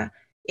 että tämä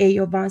ei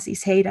ole vaan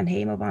siis heidän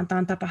heimo, vaan tämä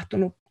on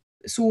tapahtunut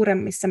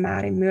suuremmissa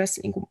määrin myös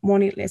niin kuin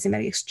monille,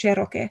 esimerkiksi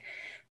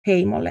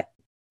Cherokee-heimolle.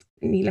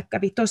 Niille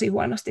kävi tosi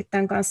huonosti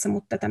tämän kanssa,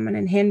 mutta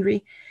tämmöinen Henry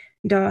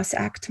Dawes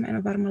Act, mä en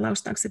ole varma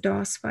laustaanko se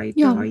Dawes vai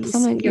Dawes.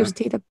 Sanoin just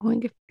siitä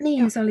puhuinkin.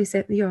 Niin, se oli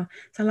se,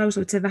 sä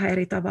lausuit sen vähän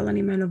eri tavalla,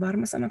 niin mä en ole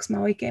varma sanoinko mä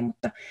oikein,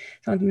 mutta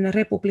se on tämmöinen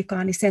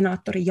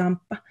republikaani-senaattori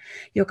Jamppa,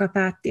 joka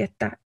päätti,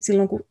 että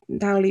silloin kun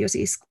tämä oli jo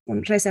siis,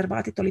 kun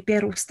reservaatit oli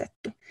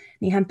perustettu,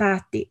 niin hän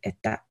päätti,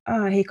 että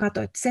hei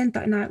kato,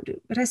 että nämä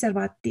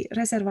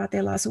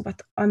reservaateilla asuvat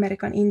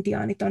Amerikan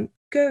intiaanit on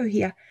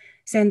köyhiä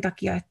sen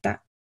takia, että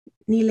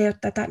niille ei ole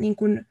tätä niin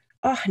kuin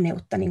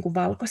ahneutta niin kuin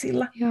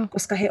valkoisilla,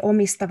 koska he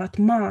omistavat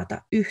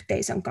maata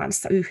yhteisön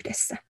kanssa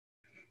yhdessä.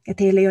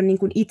 Että heillä ei ole niin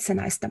kuin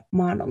itsenäistä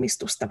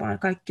maanomistusta, vaan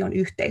kaikki on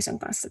yhteisön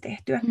kanssa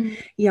tehtyä.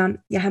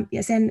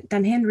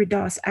 Tämän Henry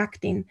Dawes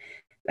Actin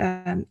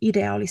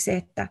idea oli se,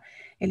 että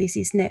eli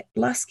siis ne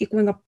laski,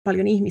 kuinka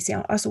paljon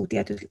ihmisiä asuu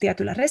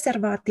tietyllä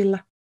reservaatilla,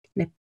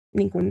 ne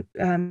niin kuin,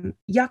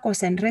 jakoi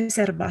sen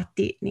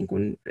reservaatti niin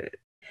kuin,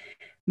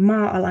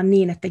 maa-alan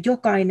niin, että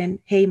jokainen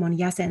heimon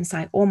jäsen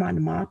sai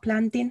oman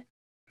maapläntin,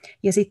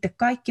 ja sitten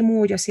kaikki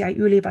muu, jos jäi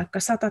yli vaikka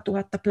 100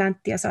 000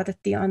 plänttiä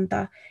saatettiin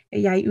antaa, ja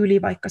jäi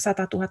yli vaikka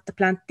 100 000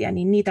 plänttiä,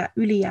 niin niitä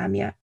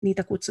ylijäämiä,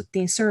 niitä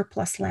kutsuttiin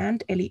surplus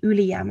land, eli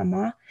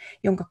ylijäämämaa,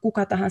 jonka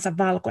kuka tahansa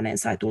valkoinen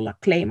sai tulla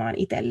kleimaan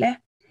itselleen.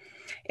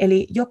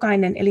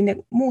 Eli ne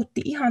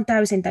muutti ihan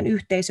täysin tämän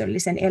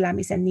yhteisöllisen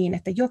elämisen niin,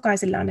 että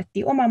jokaiselle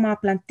annettiin oma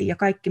maapläntti ja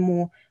kaikki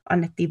muu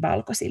annettiin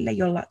valkoisille,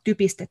 jolla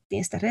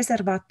typistettiin sitä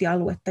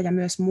reservaattialuetta ja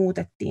myös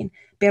muutettiin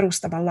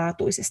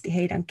perustavanlaatuisesti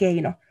heidän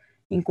keino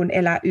niin kuin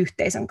elää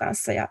yhteisön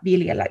kanssa ja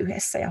viljellä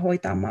yhdessä ja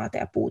hoitaa maata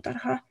ja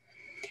puutarhaa.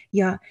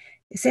 Ja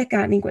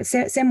niin kuin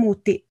se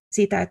muutti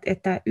sitä,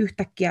 että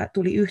yhtäkkiä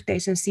tuli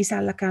yhteisön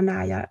sisällä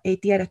känää ja ei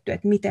tiedetty,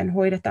 että miten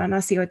hoidetaan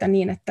asioita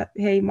niin, että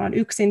hei, mä oon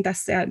yksin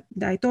tässä ja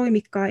tämä ei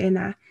toimikaan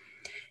enää.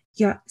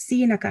 Ja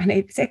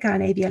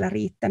sekään ei vielä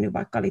riittänyt,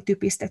 vaikka oli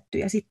typistetty.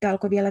 Ja sitten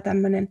alkoi vielä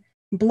tämmöinen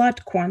blood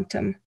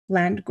quantum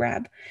land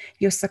grab,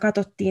 jossa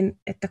katsottiin,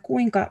 että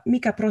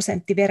mikä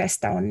prosentti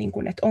verestä on, niin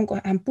kuin, että onko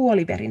hän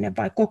puoliverinen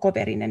vai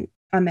kokoverinen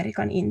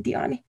Amerikan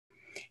intiaani.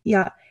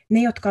 Ja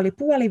ne, jotka oli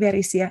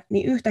puoliverisiä,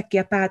 niin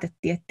yhtäkkiä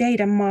päätettiin, että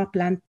teidän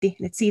maapläntti,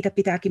 että siitä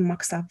pitääkin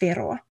maksaa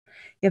veroa.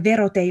 Ja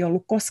verot ei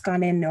ollut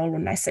koskaan ennen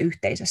ollut näissä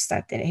yhteisöissä,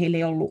 että heillä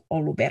ei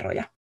ollut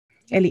veroja.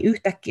 Eli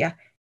yhtäkkiä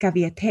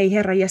kävi, että hei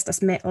herra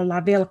jestas, me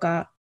ollaan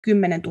velkaa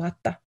 10 000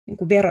 niin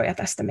kuin veroja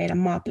tästä meidän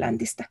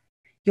maaplantista.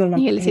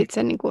 Niin, eli sitten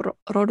se niin kuin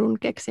rodun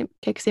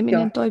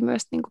keksiminen toi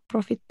myös niin kuin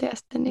profitteja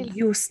sitten niille.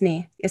 Just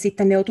niin. Ja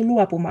sitten ne joutui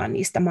luopumaan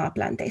niistä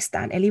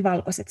maaplänteistään, eli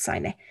valkoiset sai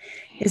ne.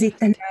 Ja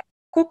sitten nämä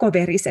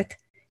kokoveriset,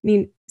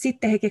 niin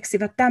sitten he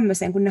keksivät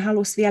tämmöisen, kun ne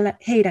halusivat vielä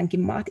heidänkin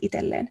maat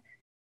itselleen.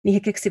 Niin he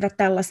keksivät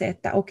tällaisen,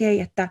 että okei,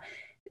 että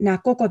nämä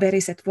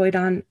kokoveriset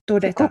voidaan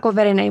todeta.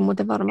 Kokoverinen ei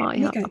muuten varmaan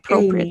ihan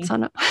appropriate niin,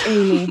 sana.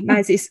 Ei niin.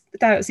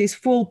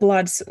 Siis full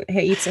bloods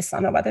he itse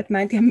sanovat, että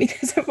mä en tiedä miten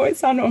se voi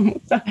sanoa,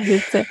 mutta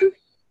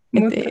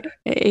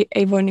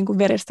ei voi niinku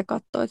verestä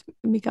katsoa, että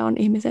mikä on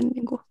ihmisen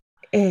niinku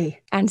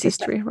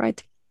ancestry, right?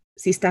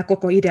 Siis tämä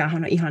koko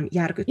ideahan on ihan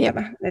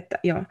järkyttävä, että,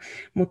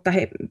 mutta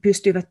he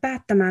pystyivät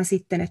päättämään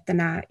sitten, että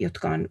nämä,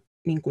 jotka on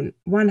niin kuin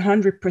 100%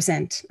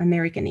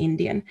 American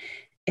Indian,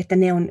 että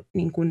ne on,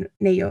 niin kuin,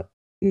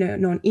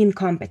 ne on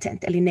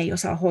incompetent, eli ne ei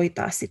osaa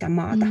hoitaa sitä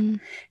maata,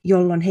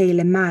 jolloin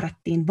heille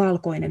määrättiin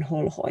valkoinen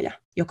holhoja,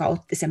 joka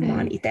otti sen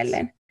maan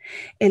itselleen.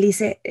 Eli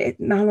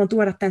mä haluan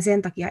tuoda tämän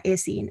sen takia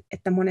esiin,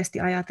 että monesti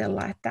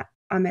ajatellaan, että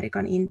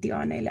Amerikan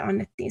intiaaneille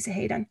annettiin se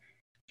heidän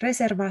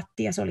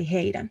reservaatti ja se oli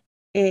heidän.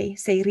 Ei,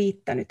 se ei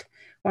riittänyt,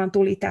 vaan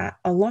tuli tämä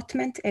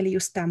allotment, eli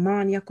just tämä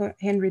maanjako,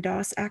 Henry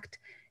Dawes Act,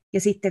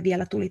 ja sitten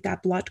vielä tuli tämä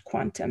blood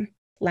quantum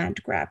land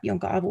grab,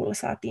 jonka avulla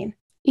saatiin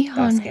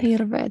ihan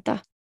hirveetä.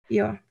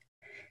 Joo.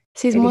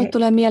 Siis mulle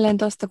tulee mieleen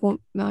tuosta, kun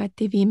me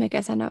ajettiin viime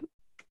kesänä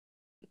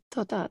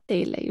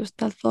teille just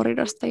täältä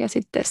Floridasta ja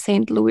sitten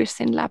St.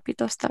 Louisin läpi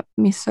tuosta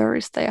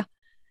Missourista ja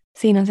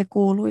siinä on se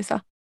kuuluisa,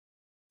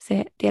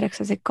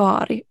 tiedätkö se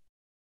kaari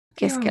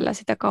keskellä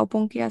sitä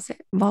kaupunkia, se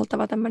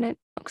valtava tämmöinen,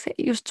 onko se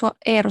just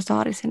Eero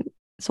Saarisen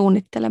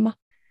suunnittelema.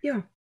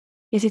 Joo.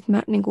 Ja sitten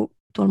mä niin kuin,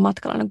 tuolla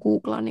matkalla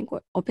googlaan niin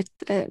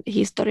opittelen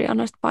historiaa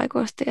noista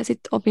paikoista ja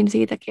sitten opin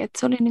siitäkin, että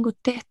se oli niin kuin,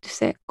 tehty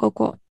se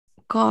koko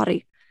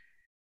kaari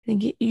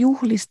jotenkin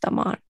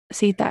juhlistamaan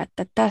sitä,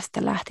 että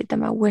tästä lähti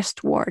tämä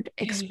westward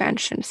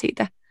expansion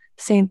siitä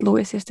St.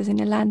 Louisista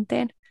sinne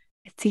länteen.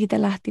 Että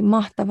siitä lähti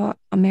mahtava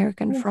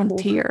American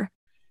frontier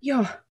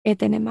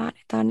etenemään.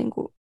 Tämä on niin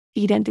kuin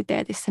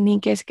identiteetissä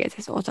niin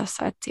keskeisessä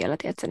osassa, että siellä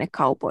tiedätkö, ne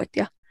kaupoit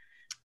ja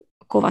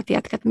kovat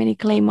jätkät meni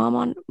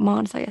claimaamaan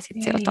maansa ja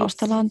sitten siellä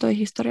taustalla on toi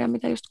historia,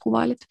 mitä just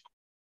kuvailit.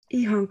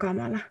 Ihan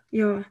kamala,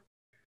 joo.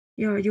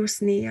 Joo,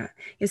 just niin.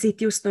 Ja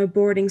sitten just noi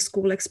boarding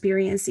school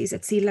experiences,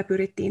 että sillä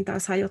pyrittiin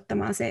taas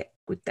hajottamaan se,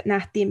 kun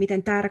nähtiin,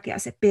 miten tärkeä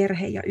se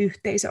perhe ja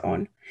yhteisö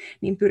on,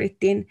 niin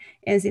pyrittiin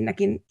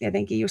ensinnäkin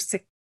tietenkin just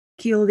se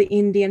kill the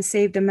Indian,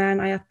 save the man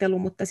 -ajattelu,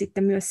 mutta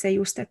sitten myös se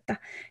just,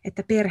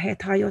 että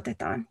perheet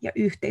hajotetaan ja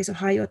yhteisö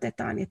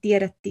hajotetaan ja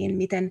tiedettiin,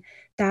 miten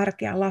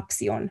tärkeä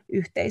lapsi on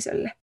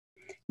yhteisölle.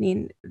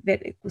 Niin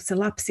kun se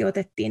lapsi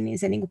otettiin, niin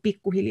se niin kuin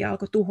pikkuhiljaa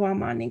alkoi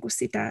tuhoamaan niin kuin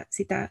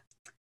sitä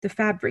the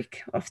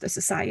fabric of the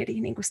society,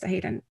 niin kuin sitä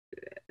heidän,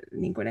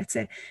 niin kuin, että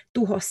se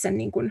tuhosi sen,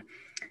 niin kuin,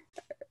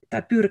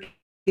 tai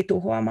pyrki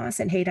tuhoamaan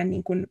sen heidän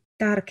niin kuin,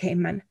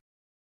 tärkeimmän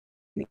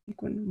niin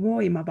kuin,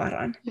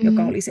 voimavaran,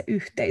 joka oli se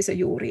yhteisö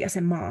juuri ja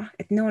se maa.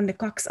 Että ne on ne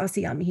kaksi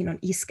asiaa, mihin on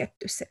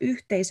isketty, se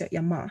yhteisö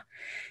ja maa.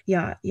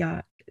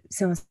 Ja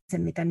se on se,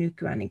 mitä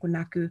nykyään niin kuin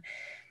näkyy,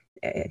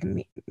 että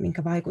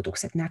minkä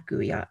vaikutukset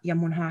näkyy. Ja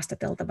mun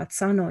haastateltavat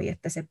sanoi,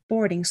 että se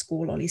boarding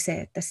school oli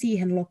se, että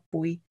siihen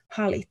loppui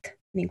halit,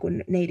 niin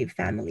kuin native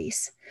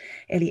families.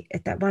 Eli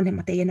että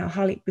vanhemmat ei enää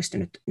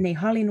ne ei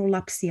halinut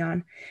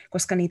lapsiaan,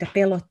 koska niitä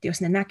pelotti,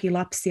 jos ne näki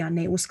lapsiaan,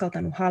 ne ei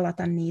uskaltanut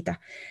halata niitä.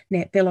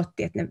 Ne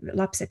pelotti, että ne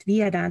lapset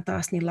viedään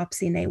taas, niin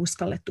lapsiin ei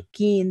uskallettu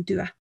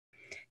kiintyä.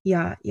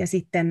 Ja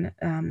sitten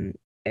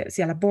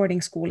siellä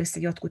boarding schoolissa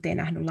jotkut ei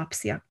nähnyt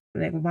lapsia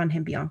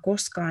vanhempiaan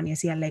koskaan, ja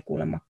siellä ei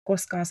kuulemma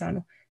koskaan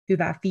saanut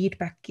hyvää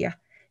feedbackia.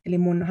 Eli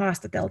mun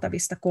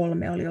haastateltavista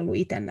 3 oli ollut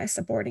itse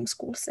näissä boarding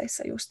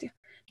schoolseissa just, ja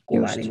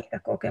kuvaili niitä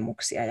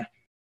kokemuksia.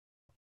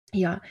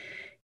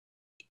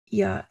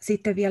 Ja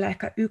sitten vielä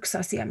ehkä yksi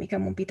asia, mikä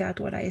mun pitää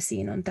tuoda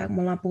esiin, on tämä, kun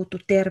me ollaan puhuttu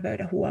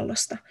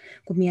terveydenhuollosta,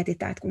 kun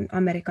mietitään, että kun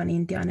Amerikan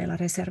intiaaneilla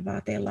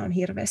reservaateilla on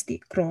hirveästi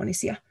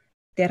kroonisia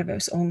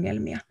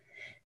terveysongelmia,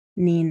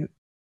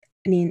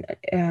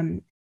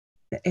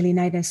 eli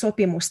näiden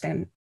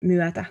sopimusten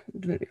myötä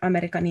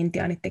Amerikan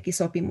intiaanit teki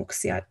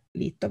sopimuksia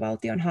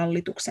liittovaltion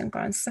hallituksen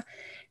kanssa,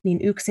 niin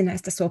yksi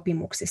näistä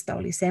sopimuksista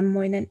oli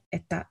semmoinen,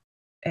 että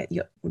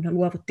kun he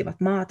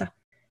luovuttivat maata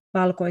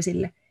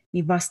valkoisille,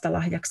 niin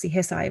vastalahjaksi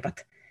he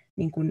saivat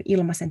niin kuin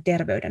ilmaisen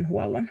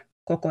terveydenhuollon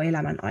koko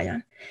elämän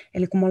ajan.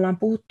 Eli kun me ollaan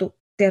puhuttu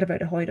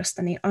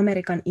terveydenhoidosta, niin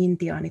Amerikan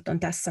intiaanit on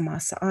tässä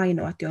maassa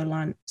ainoat, joilla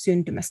on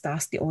syntymästä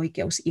asti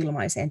oikeus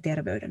ilmaiseen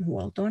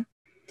terveydenhuoltoon.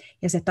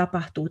 Ja se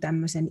tapahtuu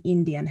tämmöisen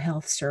Indian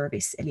Health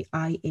Service, eli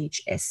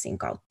IHSin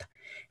kautta.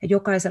 Ja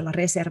jokaisella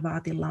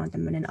reservaatilla on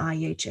tämmöinen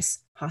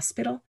IHS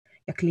Hospital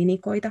ja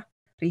klinikoita,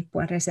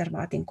 riippuen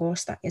reservaatin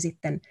koosta, ja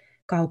sitten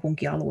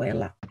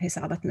kaupunkialueilla he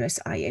saavat myös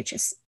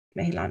IHS.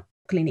 Meillä on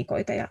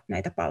klinikoita ja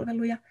näitä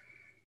palveluja.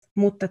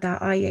 Mutta tämä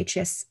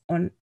IHS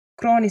on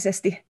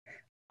kroonisesti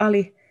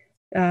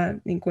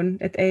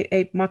että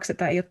ei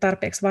makseta, ei ole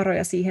tarpeeksi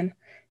varoja siihen,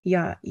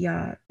 ja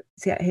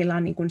heillä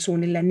on niin kuin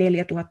suunnilleen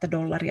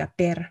 $4,000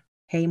 per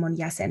heimon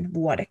jäsen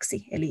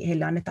vuodeksi. Eli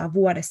heille annetaan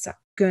vuodessa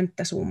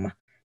könttäsumma.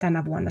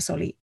 Tänä vuonna se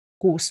oli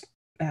 6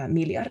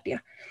 miljardia.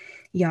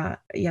 Ja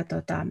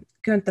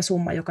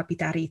könttäsumma, joka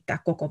pitää riittää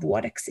koko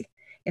vuodeksi.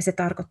 Ja se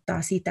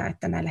tarkoittaa sitä,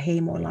 että näillä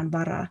heimoilla on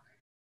varaa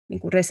niin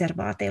kuin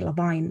reservaateilla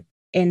vain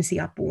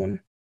ensiapuun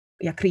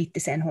ja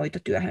kriittiseen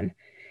hoitotyöhön.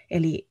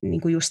 Eli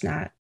niin kuin just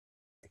nämä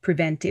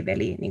preventive,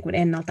 eli niin kuin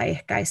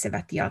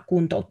ennaltaehkäisevät ja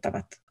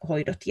kuntouttavat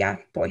hoidot jää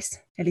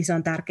pois. Eli se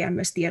on tärkeää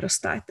myös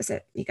tiedostaa, että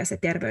mikä se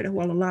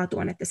terveydenhuollon laatu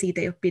on, että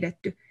siitä ei ole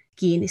pidetty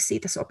kiinni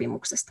siitä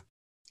sopimuksesta.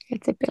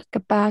 Että se pelkkä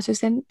pääsy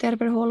sen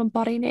terveydenhuollon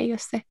pariin ei ole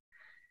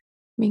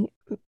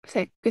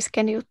se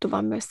keskeinen juttu,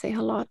 vaan myös se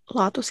ihan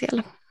laatu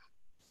siellä.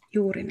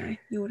 Juuri näin,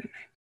 juuri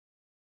näin.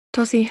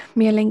 Tosi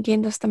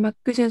mielenkiintoista. Mä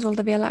kysyn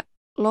sulta vielä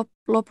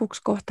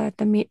lopuksi kohta,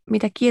 että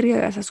mitä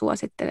kirjoja sä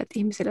suosittelet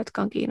ihmisille,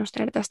 jotka on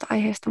kiinnostuneita tästä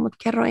aiheesta, mutta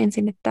kerro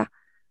ensin, että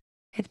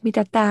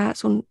mitä tämä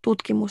sun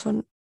tutkimus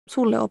on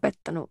sulle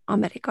opettanut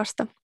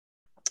Amerikasta.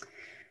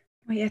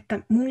 Että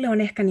mulle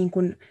on ehkä niin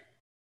kuin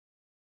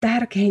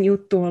tärkein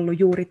juttu ollut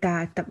juuri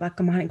tämä, että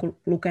vaikka mä oon niin kuin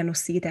lukenut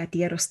siitä ja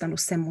tiedostanut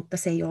sen, mutta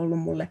se ei ollut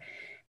mulle,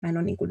 mä en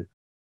ole niin kuin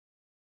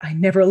I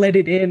never let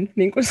it in,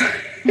 niin kuin,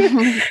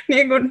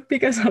 niin kuin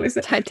mikä se oli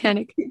se?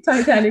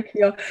 Titanic,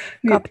 joo.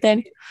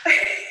 Kapteeni.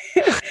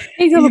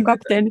 Ei se ollut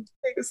kapteeni.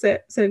 Niin kuin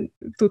sen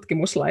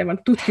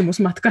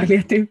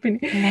tutkimusmatkailijatyyppi.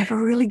 Never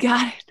really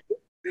got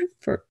it.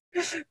 For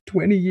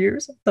 20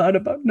 years I thought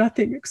about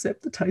nothing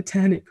except the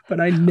Titanic, but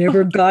I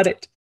never got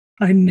it.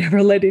 I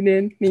never let it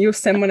in. Niin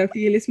just semmoinen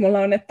fiilis mulla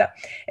on,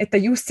 että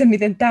just se,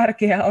 miten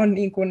tärkeää on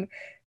niin kuin,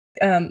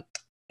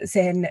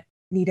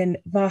 niiden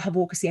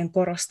vahvuuksien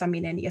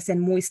korostaminen ja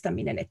sen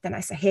muistaminen, että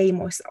näissä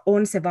heimoissa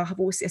on se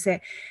vahvuus, ja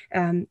se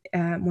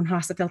mun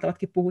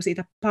haastateltavatkin puhuu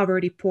siitä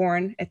poverty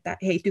porn, että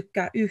he ei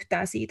tykkää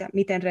yhtään siitä,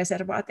 miten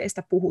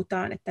reservaateista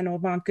puhutaan, että ne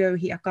on vaan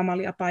köyhiä,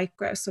 kamalia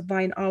paikkoja, joissa on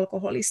vain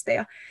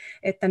alkoholisteja,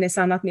 että ne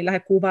sanat, millä he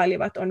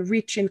kuvailivat, on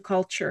rich in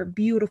culture,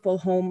 beautiful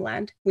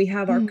homeland, we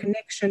have our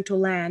connection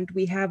to land,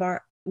 we have our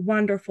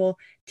wonderful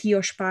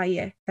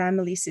tioshpaye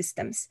family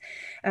systems,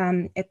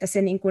 että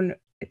se, niin kun,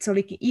 että se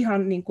olikin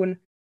ihan niin kun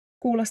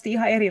kuulosti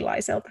ihan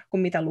erilaiselta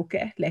kuin mitä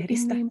lukee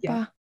lehdistä ja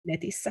Niinpä.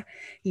 netissä.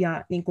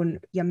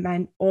 Ja mä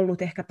en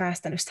ollut ehkä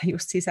päästänyt sitä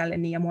just sisälle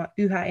niin, ja mua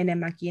yhä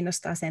enemmän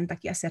kiinnostaa sen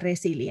takia se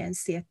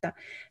resilienssi, että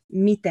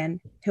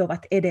miten he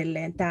ovat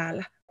edelleen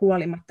täällä,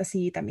 huolimatta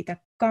siitä,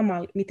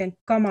 miten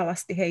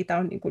kamalasti heitä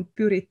on niin kuin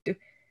pyritty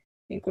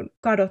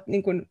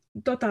niin kuin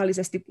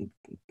totaalisesti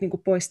niin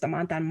kuin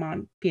poistamaan tämän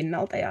maan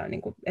pinnalta, ja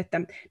niin kuin,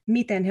 että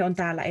miten he on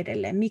täällä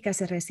edelleen, mikä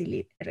se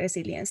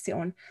resilienssi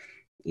on.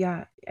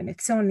 Ja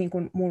se on niin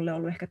kuin mulle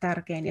ollut ehkä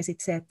tärkein, ja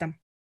sitten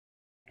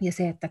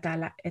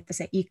että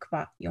se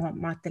ICWA,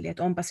 johon mä ajattelin,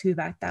 että onpas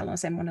hyvä, että täällä on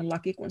semmoinen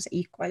laki kuin se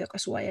ICWA, joka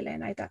suojelee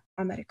näitä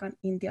Amerikan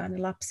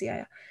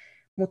intiaanilapsia,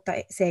 mutta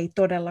se ei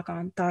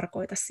todellakaan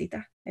tarkoita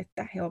sitä,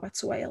 että he ovat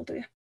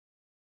suojeltuja.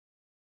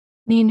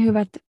 Niin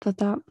hyvät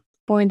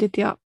pointit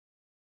ja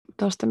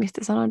tuosta,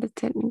 mistä sanoit,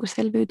 että se niin kuin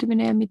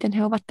selviytyminen ja miten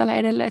he ovat täällä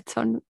edelleen, että se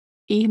on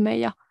ihme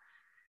ja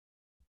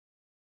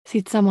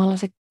sitten samalla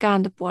se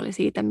kääntöpuoli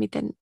siitä,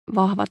 miten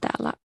vahva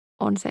täällä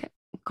on se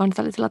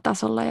kansallisella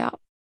tasolla ja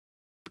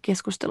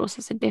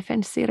keskustelussa se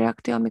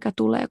defenssireaktio, mikä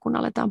tulee, kun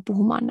aletaan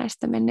puhumaan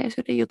näistä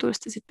menneisyyden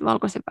jutuista sitten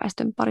valkoisen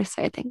väestön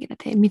parissa etenkin,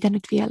 että hei, mitä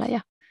nyt vielä,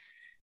 ja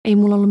ei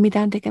mulla ollut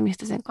mitään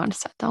tekemistä sen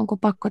kanssa, että onko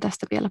pakko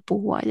tästä vielä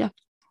puhua, ja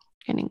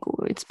niin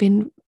kuin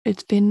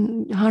it's been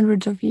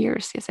hundreds of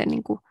years, ja se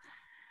niin kuin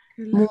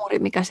muuri,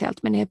 mikä sieltä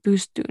menee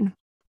pystyyn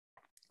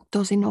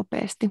tosi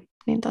nopeasti,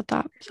 niin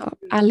se on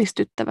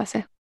ällistyttävä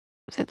se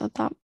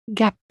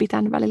gappi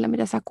tämän välillä,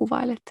 mitä sä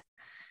kuvailet,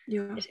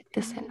 Joo, ja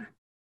sitten sen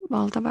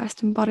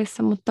valtaväestön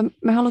parissa, mutta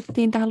me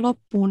haluttiin tähän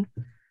loppuun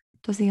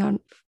tosiaan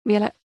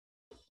vielä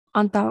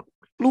antaa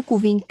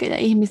lukuvinkkejä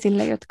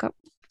ihmisille, jotka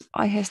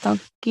aiheesta on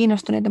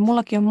kiinnostuneita.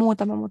 Mullakin on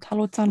muutama, mutta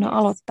haluat Sanna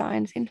aloittaa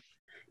ensin?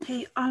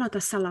 Hei, aloita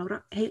sä,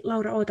 Laura. Hei,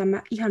 Laura, oota,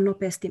 mä ihan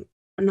nopeasti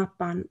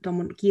nappaan tuon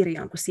mun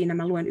kirjaan, kun siinä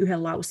mä luen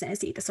yhden lauseen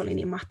siitä, se oli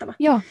niin mahtava.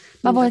 Joo,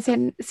 mä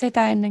voisin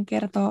sitä ennen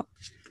kertoa.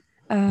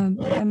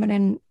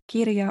 Tämmöinen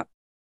kirja,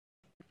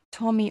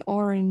 Tommy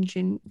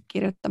Orangein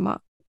kirjoittama,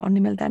 on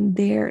nimeltään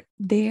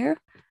There.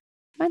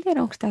 Mä en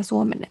tiedä, onko tämä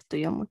suomennettu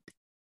jo, mutta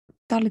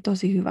tämä oli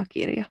tosi hyvä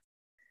kirja.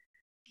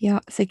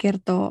 Ja se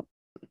kertoo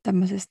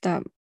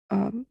tämmöisestä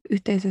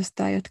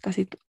yhteisöstä, jotka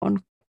sit on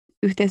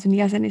yhteisön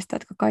jäsenistä,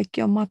 jotka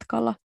kaikki on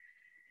matkalla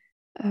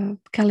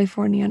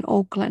Californian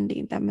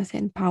Oaklandiin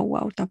tämmöiseen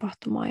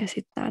powwow-tapahtumaan, ja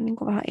sitten nämä niin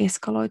vähän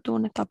eskaloituu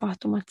ne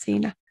tapahtumat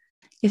siinä.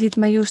 Ja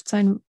sitten mä just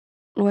sain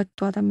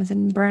luettua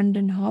tämmöisen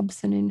Brandon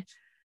Hobsonin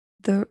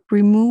The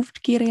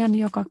Removed-kirjan,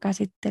 joka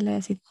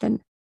käsittelee sitten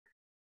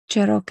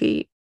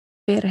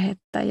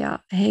Cherokee-perhettä ja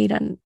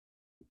heidän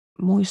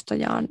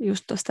muistojaan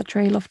just tuosta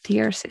Trail of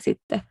Tears ja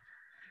sitten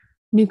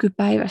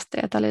nykypäivästä.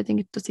 Ja tämä oli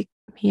jotenkin tosi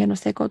hieno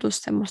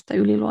sekoitus semmoista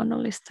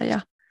yliluonnollista ja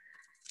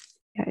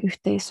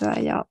yhteisöä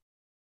ja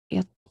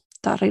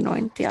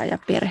tarinointia ja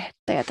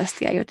perhettä. Ja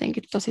tästä jäi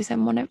jotenkin tosi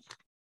semmoinen,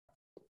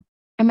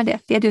 en mä tiedä,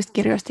 tietyistä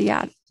kirjoista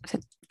jää se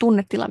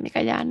tunnetila,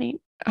 mikä jää, niin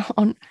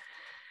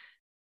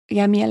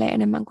jää mieleen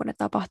enemmän kuin ne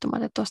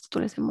tapahtumat. Ja tuosta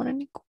tuli semmoinen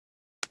niin kuin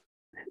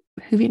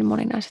hyvin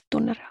moninaiset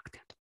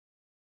tunnereaktiot.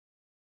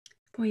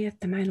 Voi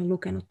että mä en ole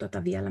lukenut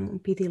tota vielä, mun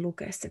piti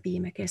lukea se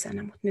viime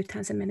kesänä, mutta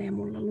nythän se menee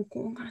mulla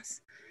lukuun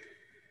kanssa.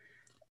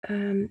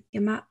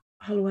 Ja mä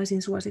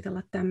haluaisin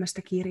suositella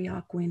tämmöistä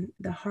kirjaa kuin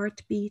The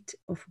Heartbeat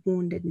of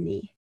Wounded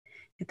Knee.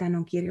 Ja tämän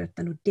on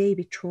kirjoittanut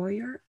David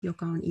Troyer,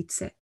 joka on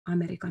itse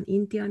Amerikan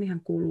intiaani,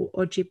 hän kuuluu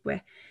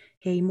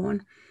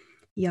Ojibwe-heimoon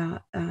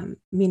ja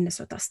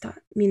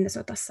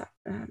Minnesotassa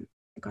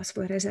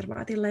kasvoi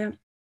reservaatilla.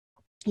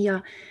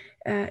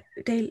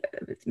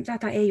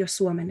 Tätä ei ole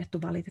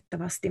suomennettu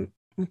valitettavasti,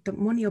 mutta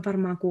moni on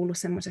varmaan kuullut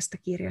semmoisesta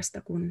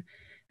kirjasta kuin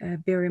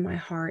Bury My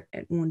Heart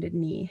at Wounded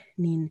Knee,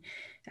 niin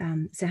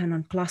sehän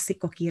on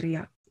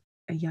klassikkokirja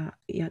ja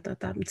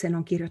sen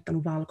on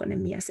kirjoittanut valkoinen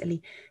mies.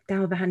 Eli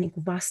tämä on vähän niin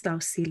kuin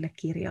vastaus sille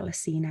kirjalle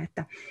siinä,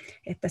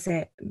 että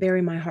se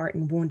Bury My Heart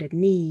at Wounded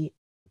Knee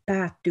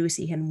päättyy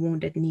siihen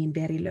Wounded Kneen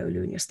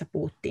verilöylyyn, josta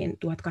puhuttiin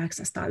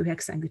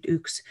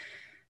 1891.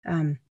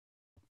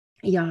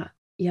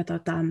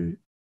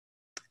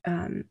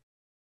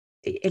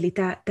 Eli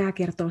tämä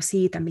kertoo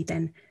siitä,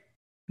 miten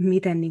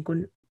niin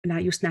kuin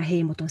nämä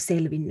heimot on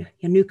selvinnyt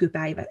ja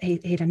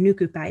heidän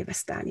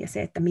nykypäivästään ja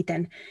se, että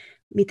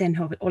miten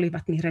he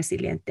olivat niin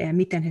resilienttejä,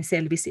 miten he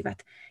selvisivät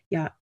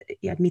ja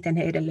miten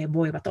he edelleen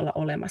voivat olla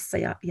olemassa.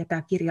 Ja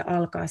tämä kirja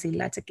alkaa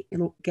sillä, että se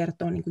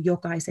kertoo niin kuin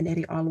jokaisen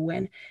eri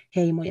alueen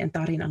heimojen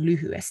tarinan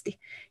lyhyesti,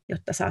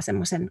 jotta saa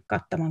semmoisen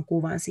kattavan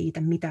kuvan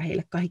siitä, mitä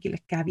heille kaikille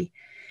kävi.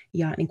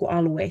 Ja niin kuin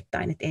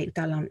alueittain, että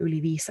täällä on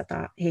yli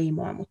 500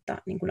 heimoa, mutta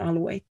niin kuin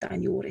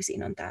alueittain juuri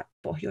siinä on tämä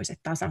pohjoiset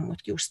tasangot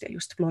ja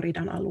just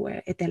Floridan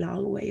alue,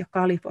 eteläalue ja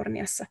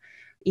Kaliforniassa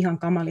ihan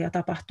kamalia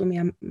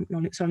tapahtumia.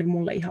 Se oli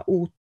mulle ihan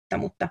uutta,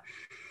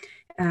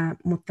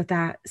 mutta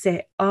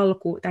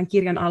tämän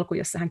kirjan alku,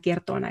 jossa hän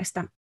kertoo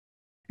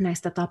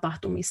näistä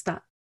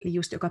tapahtumista,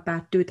 just joka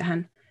päättyy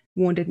tähän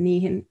Wounded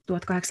Kneehin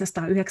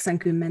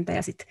 1890,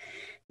 ja sitten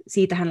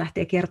siitä hän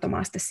lähtee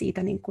kertomaan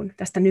siitä niin kuin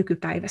tästä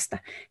nykypäivästä.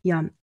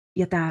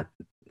 Ja tämä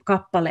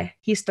kappale,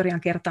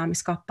 historian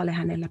kertaamiskappale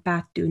hänellä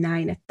päättyy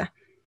näin, että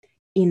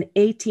In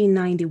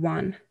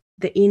 1891,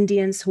 the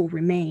Indians who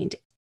remained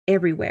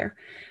everywhere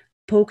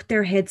poked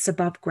their heads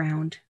above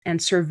ground and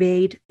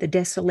surveyed the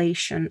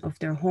desolation of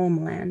their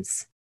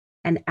homelands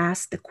and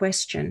asked the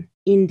question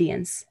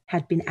Indians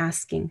had been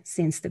asking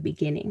since the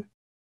beginning.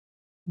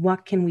 What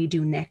can we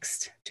do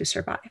next to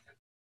survive?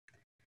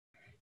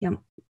 Ja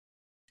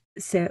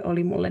se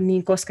oli mulle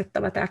niin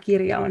koskettava. Tämä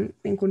kirja on,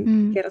 niin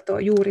kuin kertoo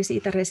juuri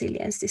siitä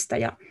resilienssistä.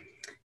 Ja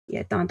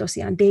tämä on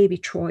tosiaan David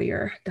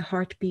Troyer, The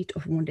Heartbeat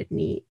of Wounded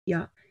Knee.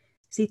 Ja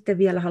sitten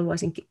vielä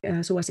haluaisin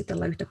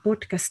suositella yhtä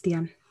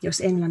podcastia,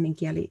 jos englannin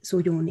kieli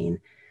sujuu,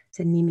 niin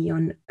sen nimi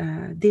on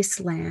This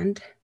Land.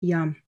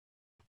 Ja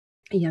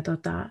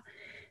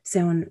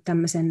se on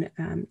tämmöisen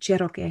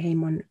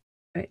Cherokee-heimon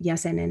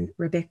jäsenen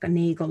Rebecca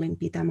Nagelin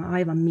pitämä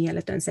aivan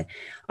mieletön. Se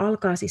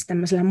alkaa siis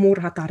tämmöisellä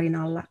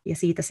murhatarinalla ja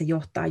siitä se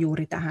johtaa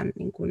juuri tähän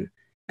niin kuin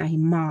näihin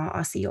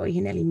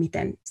maa-asioihin, eli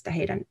miten sitä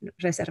heidän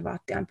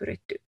reservaattiaan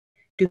pyritty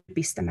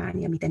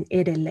typistämään ja miten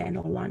edelleen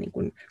ollaan niin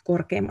kuin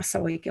korkeimmassa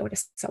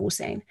oikeudessa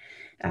usein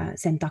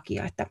sen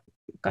takia, että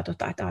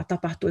katsotaan, että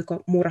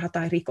tapahtuiko murha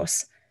tai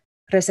rikos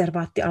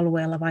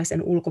reservaattialueella vai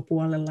sen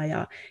ulkopuolella,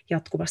 ja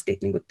jatkuvasti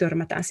niin kuin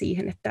törmätään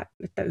siihen,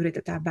 että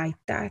yritetään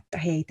väittää, että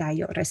hei, tämä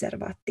ei ole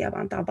reservaattia,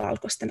 vaan tämä on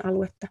valkoisten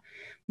aluetta.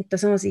 Mutta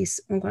se on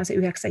siis, onkohan se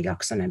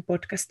 9-jaksoinen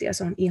podcast, ja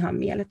se on ihan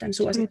mieletön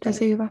suosittelu.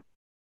 Se on hyvä.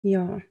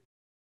 Joo.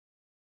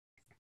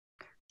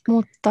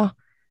 Mutta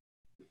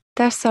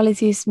tässä oli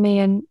siis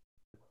meidän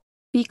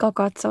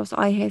pikakatsaus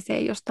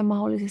aiheeseen, josta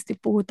mahdollisesti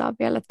puhutaan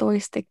vielä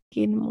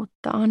toistekin,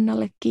 mutta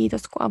Annalle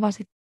kiitos, kun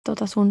avasit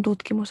sun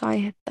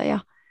tutkimusaihetta, ja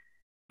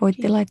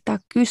voitte laittaa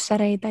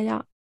kyssäreitä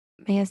ja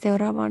meidän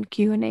seuraavaan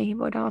Q&A:ihin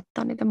voidaan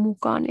ottaa niitä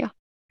mukaan.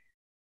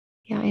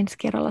 Ja ensi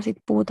kerralla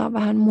sitten puhutaan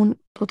vähän mun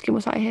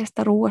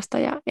tutkimusaiheesta, ruoasta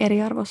ja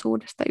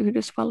eriarvoisuudesta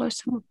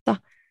Yhdysvalloissa, mutta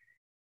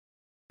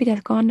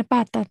pitäisikö Anne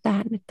päättää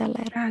tähän nyt tällä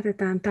erää?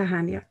 Päätetään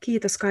tähän ja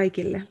kiitos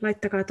kaikille.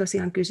 Laittakaa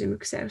tosiaan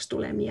kysymyksiä, jos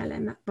tulee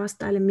mieleen. Mä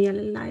vastailen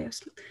mielellään,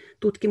 jos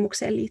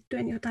tutkimukseen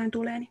liittyen jotain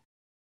tulee.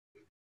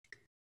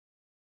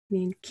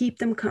 Niin keep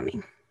them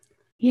coming.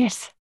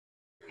 Yes.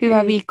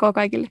 Hyvää viikkoa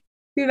kaikille.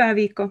 Hyvää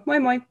viikkoa. Moi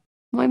moi.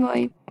 Moi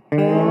moi.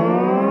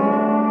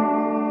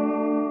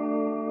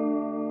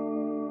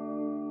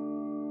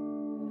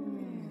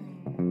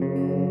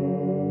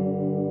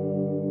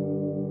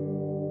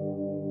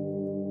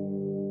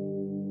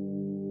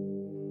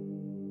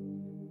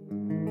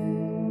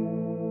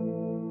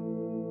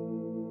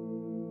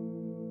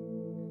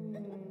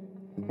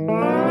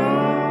 Bye.